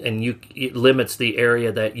 and it limits the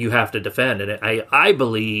area that you have to defend. And I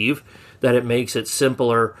believe that it makes it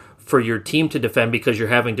simpler for your team to defend because you're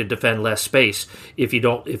having to defend less space if you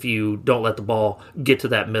don't let the ball get to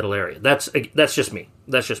that middle area. That's just me.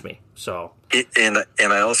 So And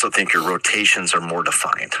I also think your rotations are more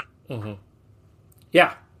defined. Mm-hmm.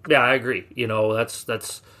 Yeah, I agree. You know, that's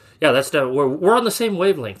we're on the same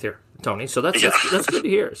wavelength here, Tony. So that's good to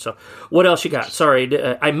hear. So what else you got?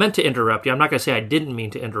 Sorry, I meant to interrupt you. I'm not going to say I didn't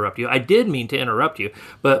mean to interrupt you. I did mean to interrupt you,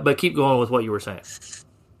 but keep going with what you were saying.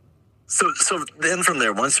 So then from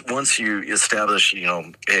there, once you establish, you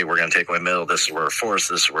know, hey, we're going to take away middle, this is where we're forced,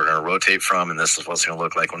 this is where we're going to rotate from, and this is what's going to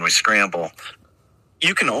look like when we scramble,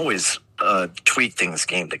 you can always tweak things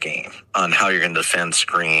game to game on how you're going to defend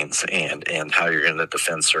screens and how you're going to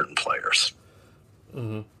defend certain players.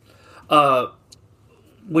 Mm-hmm. Are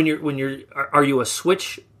you a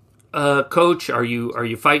switch coach? Are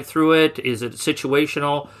you fight through it? Is it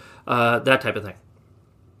situational? That type of thing.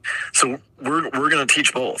 So we're going to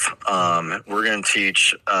teach both. We're going to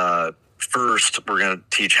teach first. We're going to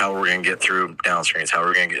teach how we're going to get through down screens, how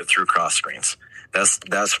we're going to get through cross screens.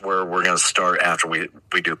 That's where we're going to start after we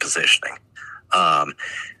do positioning.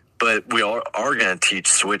 But we are going to teach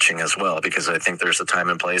switching as well because I think there's a time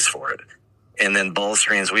and place for it. And then ball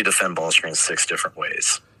screens, we defend ball screens 6 different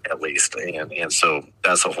ways at least, and so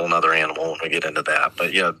that's a whole nother animal when we get into that.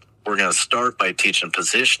 But yeah, we're going to start by teaching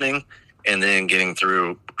positioning and then getting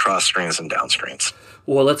through cross screens and down screens.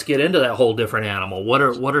 Well, let's get into that whole different animal. What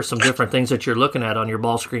are some different things that you're looking at on your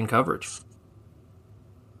ball screen coverage?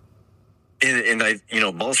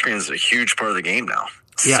 And ball screen is a huge part of the game now.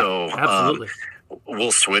 Yeah, so absolutely.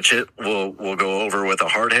 We'll switch it. We'll go over with a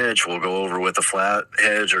hard hedge. We'll go over with a flat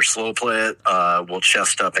hedge or slow play it. We'll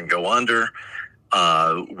chest up and go under.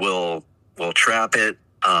 We'll trap it.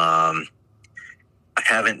 I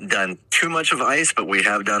haven't done too much of ice, but we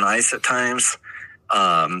have done ice at times.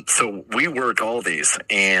 So we work all these,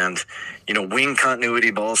 and wing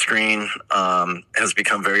continuity ball screen has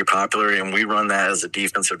become very popular, and we run that as a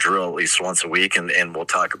defensive drill at least once a week, and we'll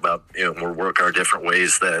talk about we'll work our different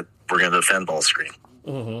ways that we're going to defend ball screen.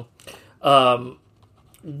 Mm-hmm.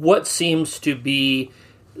 What seems to be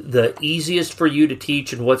the easiest for you to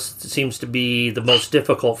teach, and what seems to be the most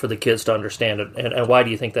difficult for the kids to understand, and why do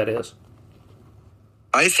you think that is?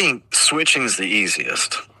 I think switching is the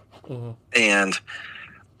easiest. Mm-hmm. And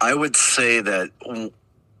I would say that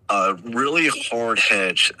a really hard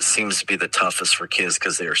hedge seems to be the toughest for kids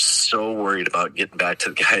because they're so worried about getting back to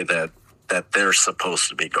the guy that they're supposed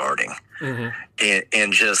to be guarding. Mm-hmm.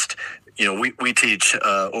 And just, we teach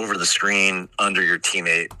over the screen under your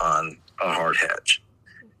teammate on a hard hedge.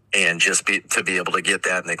 And just to be able to get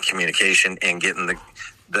that in the communication and getting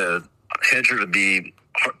the hedger to be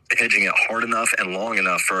hedging it hard enough and long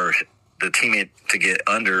enough for the teammate to get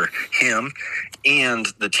under him, and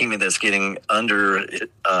the teammate that's getting under,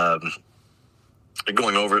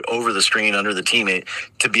 going over the screen under the teammate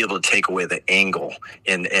to be able to take away the angle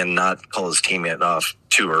and not call his teammate off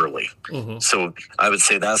too early. Mm-hmm. So I would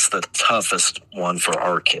say that's the toughest one for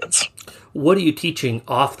our kids. What are you teaching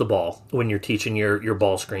off the ball when you're teaching your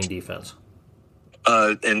ball screen defense?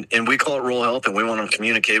 And we call it roll help, and we want to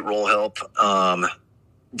communicate roll help.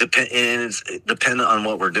 It's dependent on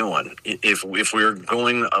what we're doing. If we're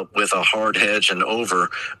going with a hard hedge and over,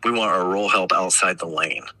 we want our roll help outside the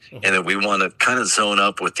lane, mm-hmm. and then we want to kind of zone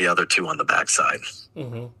up with the other two on the backside.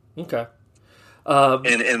 Mm-hmm. Okay.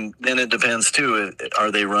 And then it depends too.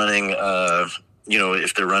 Are they running?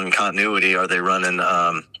 If they're running continuity, are they running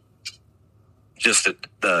just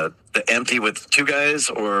the empty with 2 guys,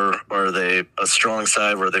 or are they a strong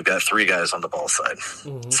side where they've got 3 guys on the ball side?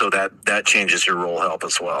 Mm-hmm. So that changes your roll help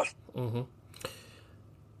as well. Mm-hmm.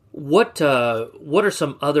 What are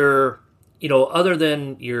some other other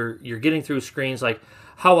than you're getting through screens, like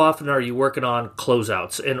how often are you working on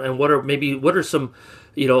closeouts, and what are some,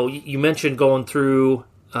 you mentioned going through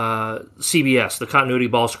CBS, the continuity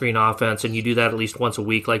ball screen offense, and you do that at least once a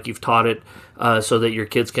week, like you've taught it, so that your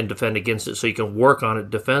kids can defend against it, so you can work on it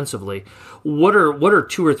defensively. What are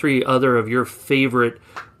two or three other of your favorite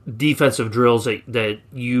defensive drills that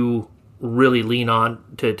you really lean on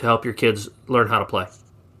to help your kids learn how to play?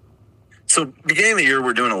 So beginning of the year,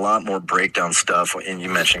 we're doing a lot more breakdown stuff, and you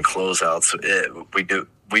mentioned closeouts.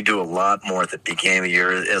 We do a lot more at the beginning of the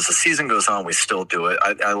year. As the season goes on, we still do it.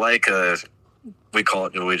 I like we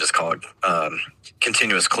just call it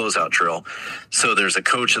continuous closeout drill. So there's a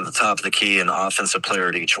coach at the top of the key, an offensive player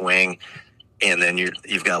at each wing, and then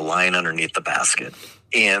you've got a line underneath the basket.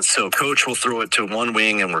 And so coach will throw it to one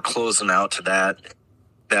wing, and we're closing out to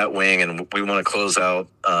that wing, and we want to close out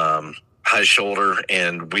high shoulder,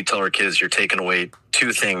 and we tell our kids, you're taking away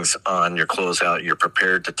two things on your closeout. You're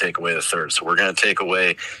prepared to take away the third. So we're going to take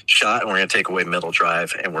away shot, and we're going to take away middle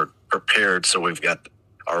drive, and we're prepared. So we've got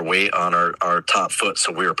our weight on our top foot,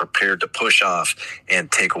 so we are prepared to push off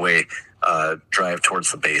and take away drive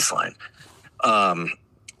towards the baseline.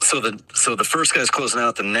 So the first guy's closing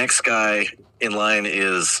out. The next guy in line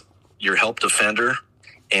is your help defender,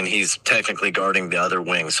 and he's technically guarding the other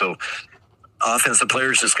wing. So offensive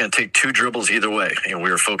players just going to take two dribbles either way, and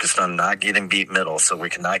we were focused on not getting beat middle, so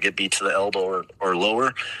we cannot get beat to the elbow or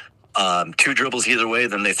lower. Two dribbles either way,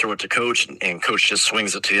 then they throw it to coach, and coach just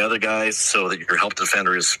swings it to the other guys so that your help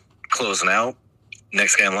defender is closing out.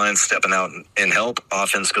 Next guy in line stepping out and help.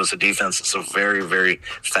 Offense goes to defense. It's a very, very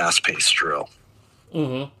fast-paced drill.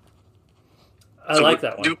 Mm-hmm. I like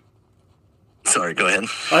that one. Sorry, go ahead.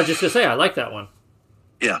 I was just going to say, I like that one.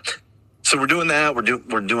 Yeah. So we're doing that. We're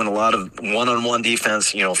doing a lot of one-on-one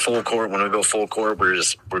defense. Full court. When we go full court,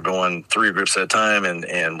 we're going three groups at a time,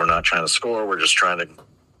 and we're not trying to score. We're just trying to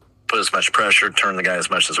put as much pressure, turn the guy as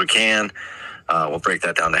much as we can. We'll break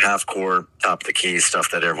that down to half court, top of the key,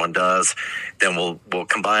 stuff that everyone does. Then we'll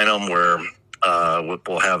combine them where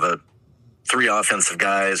we'll have three offensive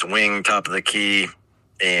guys, wing, top of the key,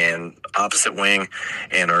 and opposite wing,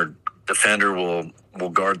 and our defender will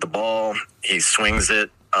guard the ball. He swings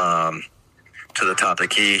it to the top of the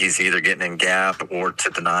key. He's either getting in gap or to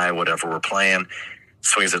deny whatever we're playing.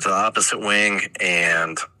 Swings it to the opposite wing,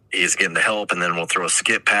 and he's getting the help, and then we'll throw a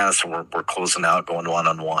skip pass, and we're closing out, going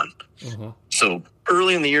one-on-one. Mm-hmm. So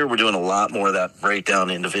early in the year, we're doing a lot more of that breakdown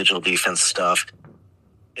individual defense stuff.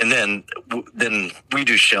 And then we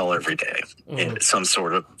do shell every day, some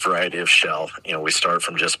sort of variety of shell. We start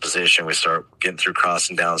from just position. We start getting through cross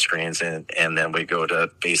and down screens, and then we go to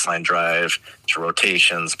baseline drive, to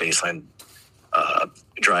rotations, baseline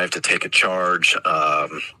drive to take a charge.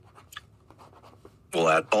 We'll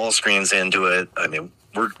add ball screens into it. I mean,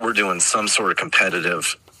 we're doing some sort of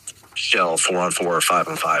competitive shell 4-on-4 or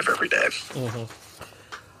 5-on-5 every day.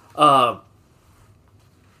 Mm-hmm.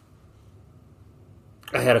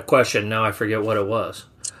 I had a question. Now I forget what it was.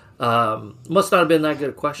 Must not have been that good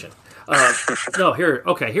a question.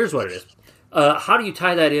 Here's what it is. How do you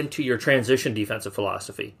tie that into your transition defensive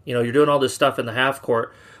philosophy? You're doing all this stuff in the half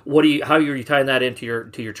court. How are you tying that into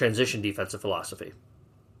your transition defensive philosophy?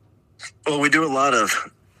 Well, we do a lot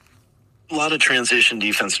of transition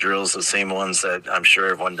defense drills, the same ones that I'm sure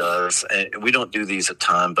everyone does. And we don't do these a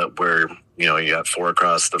ton, but where you got four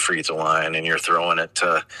across the free throw line, and you're throwing it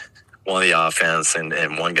to one of the offense,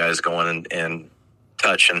 and one guy's going and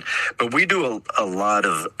touching. But we do a lot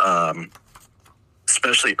of,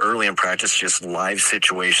 especially early in practice, just live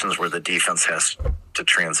situations where the defense has to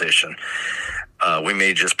transition. We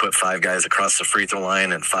may just put five guys across the free throw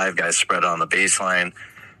line and five guys spread on the baseline,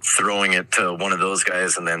 throwing it to one of those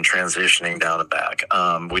guys and then transitioning down and back.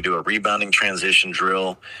 We do a rebounding transition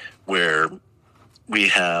drill where we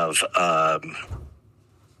have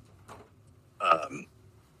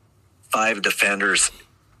five defenders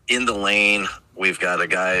in the lane. We've got a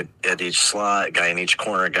guy at each slot, a guy in each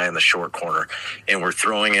corner, a guy in the short corner, and we're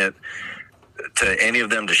throwing it to any of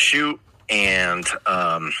them to shoot, and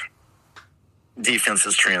defense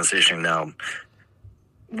is transitioning. Now,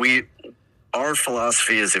 our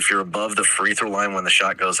philosophy is if you're above the free throw line when the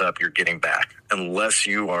shot goes up, you're getting back, unless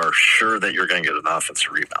you are sure that you're going to get an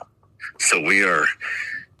offensive rebound. So we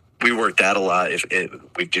work that a lot.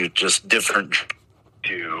 We do just different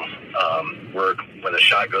to work when the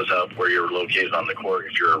shot goes up, where you're located on the court,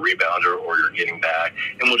 if you're a rebounder or you're getting back,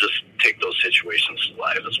 and we'll just take those situations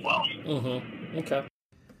live as well. Mm-hmm. Okay.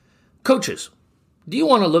 Coaches, do you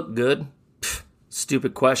want to look good? Pfft,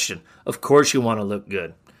 stupid question. Of course you want to look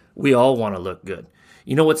good. We all want to look good.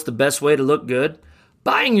 You know what's the best way to look good?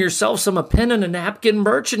 buying yourself some A Pen and a Napkin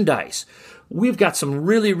merchandise. We've got some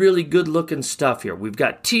really, really good looking stuff here. We've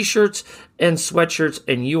got t-shirts and sweatshirts,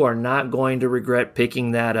 and you are not going to regret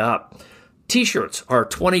picking that up. T-shirts are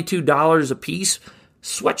 $22 a piece.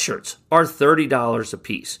 Sweatshirts are $30 a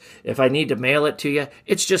piece. If I need to mail it to you,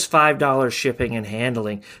 it's just $5 shipping and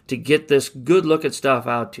handling to get this good looking stuff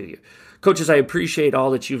out to you. Coaches, I appreciate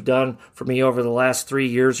all that you've done for me over the last 3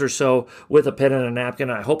 years or so with A Pen and a Napkin.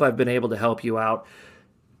 I hope I've been able to help you out.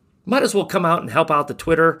 Might as well come out and help out the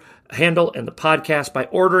Twitter handle and the podcast by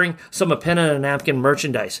ordering some A Pen and a Napkin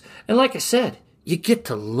merchandise. And like I said, you get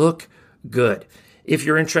to look good. If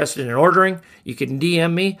you're interested in ordering, you can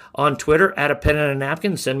DM me on Twitter at A Pen and a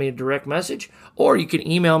Napkin, send me a direct message, or you can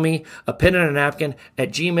email me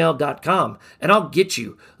apenandanapkin@gmail.com, and I'll get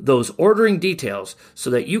you those ordering details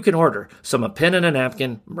so that you can order some A Pen and a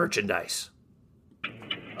Napkin merchandise.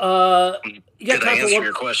 Did I answer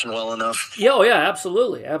your question well enough? Yeah,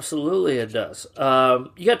 absolutely. Absolutely it does.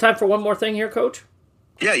 You got time for one more thing here, Coach?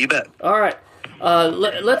 Yeah, you bet. All right.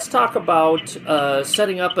 Let's talk about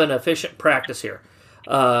setting up an efficient practice here.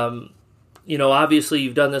 Obviously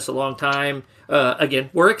you've done this a long time. Again,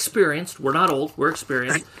 we're experienced. We're not old. We're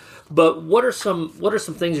experienced. But what are some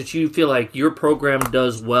things that you feel like your program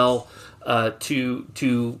does well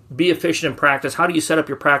to be efficient in practice? How do you set up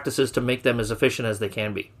your practices to make them as efficient as they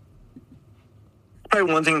can be?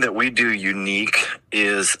 Probably one thing that we do unique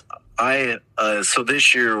is so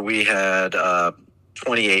this year we had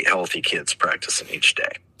 28 healthy kids practicing each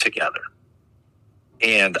day together.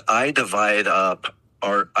 And I divide up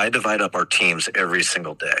our teams every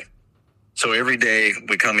single day. So every day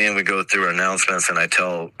we come in, we go through our announcements, and I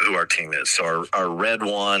tell who our team is. So our red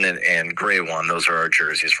one and gray one, those are our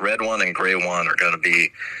jerseys. Red one and gray one are going to be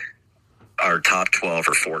our top 12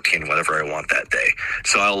 or 14, whatever I want that day.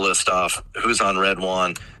 So I'll list off who's on red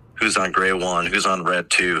one, who's on gray one, who's on red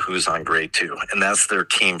two, who's on gray two. And that's their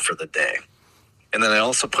team for the day. And then I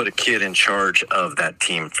also put a kid in charge of that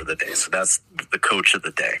team for the day. So that's the coach of the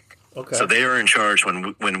day. Okay. So they are in charge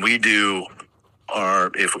when we do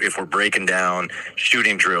if we're breaking down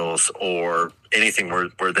shooting drills or anything where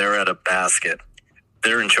they're at a basket,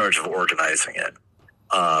 they're in charge of organizing it.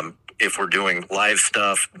 If we're doing live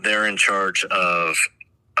stuff, they're in charge of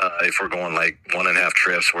if we're going like 1.5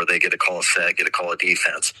 trips where they get to call a set, get to call a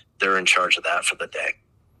defense, they're in charge of that for the day.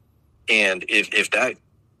 And if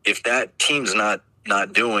that team's not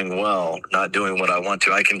doing well, not doing what I want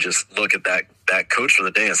to, I can just look at that coach for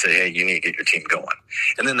the day and say, hey, you need to get your team going.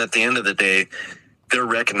 And then at the end of the day, they're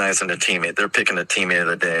recognizing a teammate. They're picking a teammate of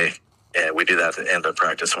the day. And we do that at the end of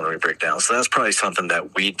practice when we break down. So that's probably something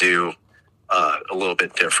that we do a little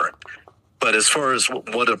bit different. But as far as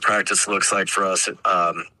what a practice looks like for us, it's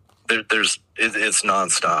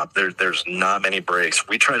nonstop. There's not many breaks.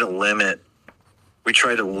 We try to limit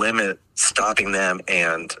stopping them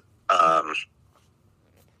and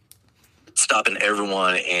stopping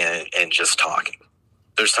everyone and just talking.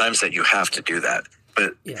 There's times that you have to do that.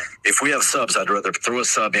 But if we have subs, I'd rather throw a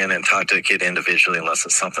sub in and talk to a kid individually unless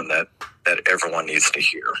it's something that everyone needs to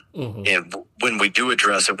hear. Mm-hmm. And when we do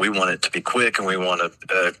address it, we want it to be quick and we want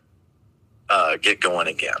to get going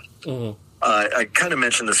again. Mm-hmm. I kind of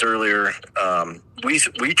mentioned this earlier. We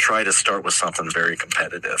try to start with something very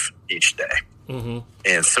competitive each day. Mm-hmm.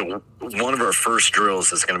 And so one of our first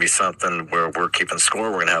drills is going to be something where we're keeping score.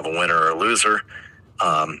 We're going to have a winner or a loser.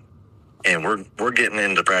 And we're getting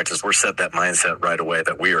into practice. We're set that mindset right away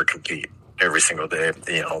that we are compete every single day,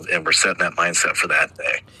 and we're setting that mindset for that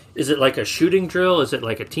day. Is it like a shooting drill? Is it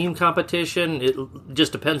like a team competition? It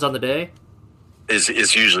just depends on the day? Is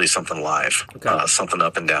usually something live, okay. Something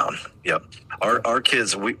up and down. Yep. Our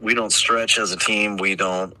kids, we don't stretch as a team. We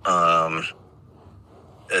don't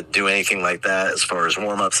do anything like that as far as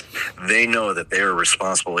warm-ups. They know that they are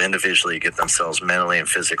responsible individually to get themselves mentally and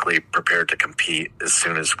physically prepared to compete as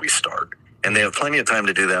soon as we start. And they have plenty of time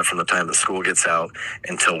to do that from the time the school gets out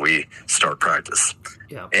until we start practice.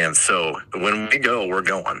 Yeah. And so when we go, we're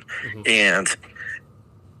going. Mm-hmm. And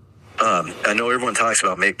I know everyone talks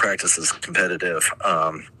about make practices competitive.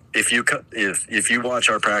 If you watch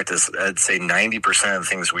our practice, I'd say 90% of the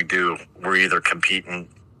things we do, we're either competing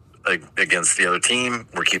against the other team,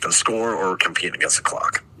 we're keeping score, or we're competing against the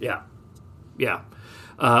clock. Yeah.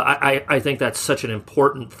 I think that's such an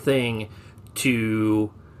important thing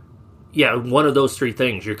to, one of those three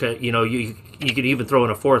things. You could even throw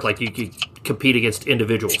in a fourth, like you could compete against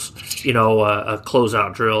individuals, a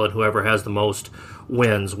closeout drill, and whoever has the most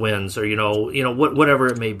wins, or whatever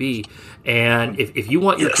it may be. And if you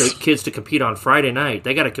want your kids to compete on Friday night,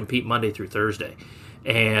 they got to compete Monday through Thursday.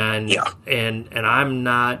 And I'm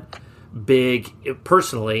not big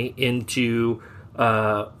personally into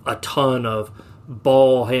a ton of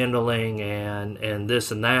ball handling and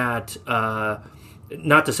this and that.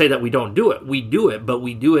 Not to say that we don't do it. We do it, but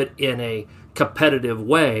we do it in a competitive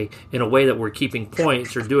way, in a way that we're keeping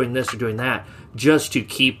points or doing this or doing that, just to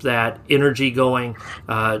keep that energy going,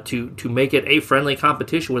 to make it a friendly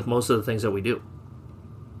competition with most of the things that we do.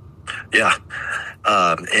 Yeah.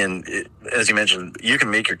 As you mentioned, you can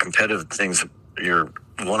make your competitive things, your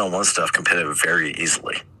one-on-one stuff competitive very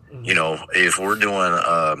easily. Mm-hmm. You know, if we're doing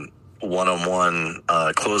one-on-one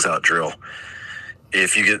closeout drill,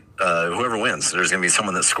 if you get whoever wins, there's going to be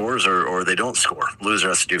someone that scores or they don't score. Loser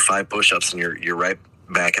has to do 5 push-ups, and you're right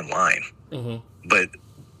back in line. Mm-hmm. But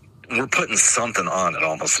we're putting something on it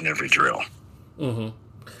almost in every drill. Mm-hmm.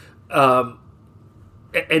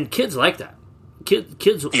 And kids like that.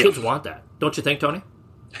 Kids want that, don't you think, Tony?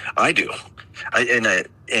 I do.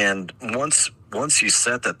 And once you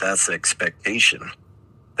set that's the expectation,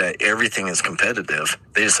 that everything is competitive,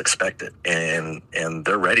 they just expect it, and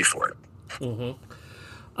they're ready for it. Mm-hmm.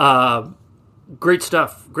 Great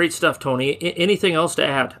stuff, Tony. Anything else to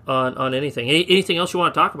add on anything? Anything else you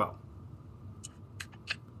want to talk about?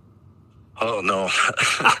 Oh, no.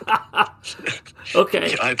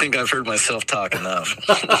 Okay. I think I've heard myself talk enough.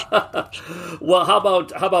 Well, how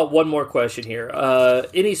about one more question here?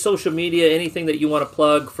 Any social media, anything that you want to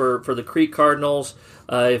plug for the Crete Cardinals?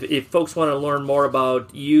 If folks want to learn more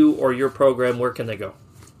about you or your program, where can they go?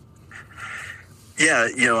 Yeah,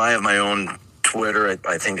 I have my own Twitter.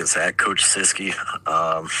 I think it's at Coach Siske.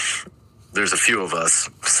 There's a few of us,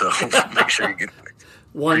 so make sure you get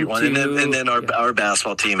one. And then our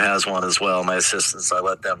basketball team has one as well. My assistants, I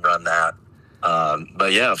let them run that.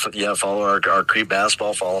 But yeah, follow our Crete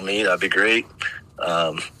basketball. Follow me. That'd be great.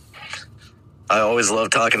 I always love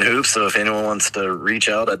talking hoops, so if anyone wants to reach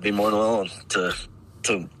out, I'd be more than willing to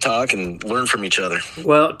talk and learn from each other.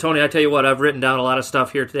 Well, Tony, I tell you what, I've written down a lot of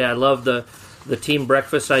stuff here today. I love the team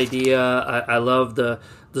breakfast idea. I love the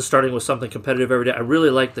starting with something competitive every day. I really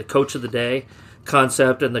like the coach of the day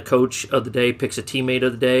concept, and the coach of the day picks a teammate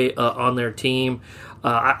of the day on their team.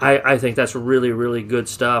 I think that's really, really good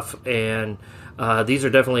stuff, and these are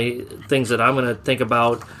definitely things that I'm going to think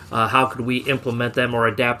about. How could we implement them or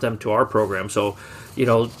adapt them to our program? So,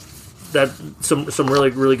 that some really,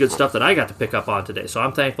 really good stuff that I got to pick up on today. So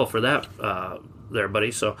I'm thankful for that there,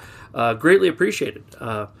 buddy. So greatly appreciated.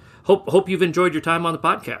 Hope you've enjoyed your time on the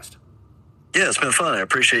podcast. Yeah, it's been fun. I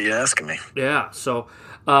appreciate you asking me. Yeah, so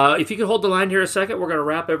if you could hold the line here a second, we're going to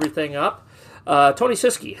wrap everything up. Tony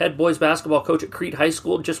Siske, head boys basketball coach at Crete High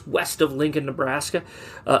School, just west of Lincoln, Nebraska,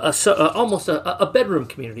 almost a bedroom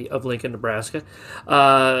community of Lincoln, Nebraska.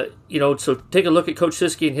 So take a look at Coach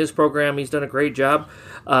Siske and his program. He's done a great job.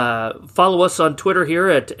 Follow us on Twitter here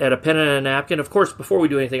at A Pen and a Napkin. Of course, before we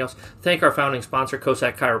do anything else, thank our founding sponsor,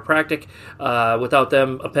 Cossack Chiropractic. Without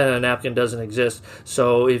them, A Pen and a Napkin doesn't exist.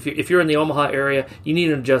 So if you're in the Omaha area, you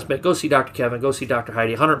need an adjustment, go see Dr. Kevin, go see Dr.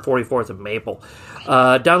 Heidi, 144th of Maple.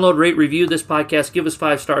 Download, rate, review this podcast. Give us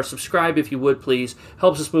 5 stars. Subscribe if you would, please.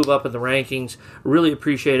 Helps us move up in the rankings. Really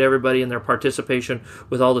appreciate everybody and their participation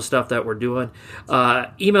with all the stuff that we're doing.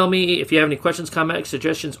 Email me if you have any questions, comments,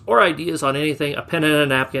 suggestions, or ideas on anything, a pen and a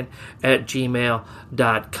napkin at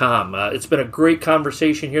gmail.com. It's been a great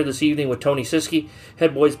conversation here this evening with Tony Siske,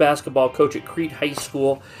 head boys basketball coach at Crete High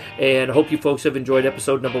School, and I hope you folks have enjoyed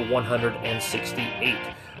episode number 168.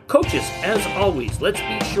 Coaches, as always, let's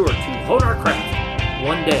be sure to hone our craft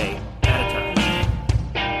one day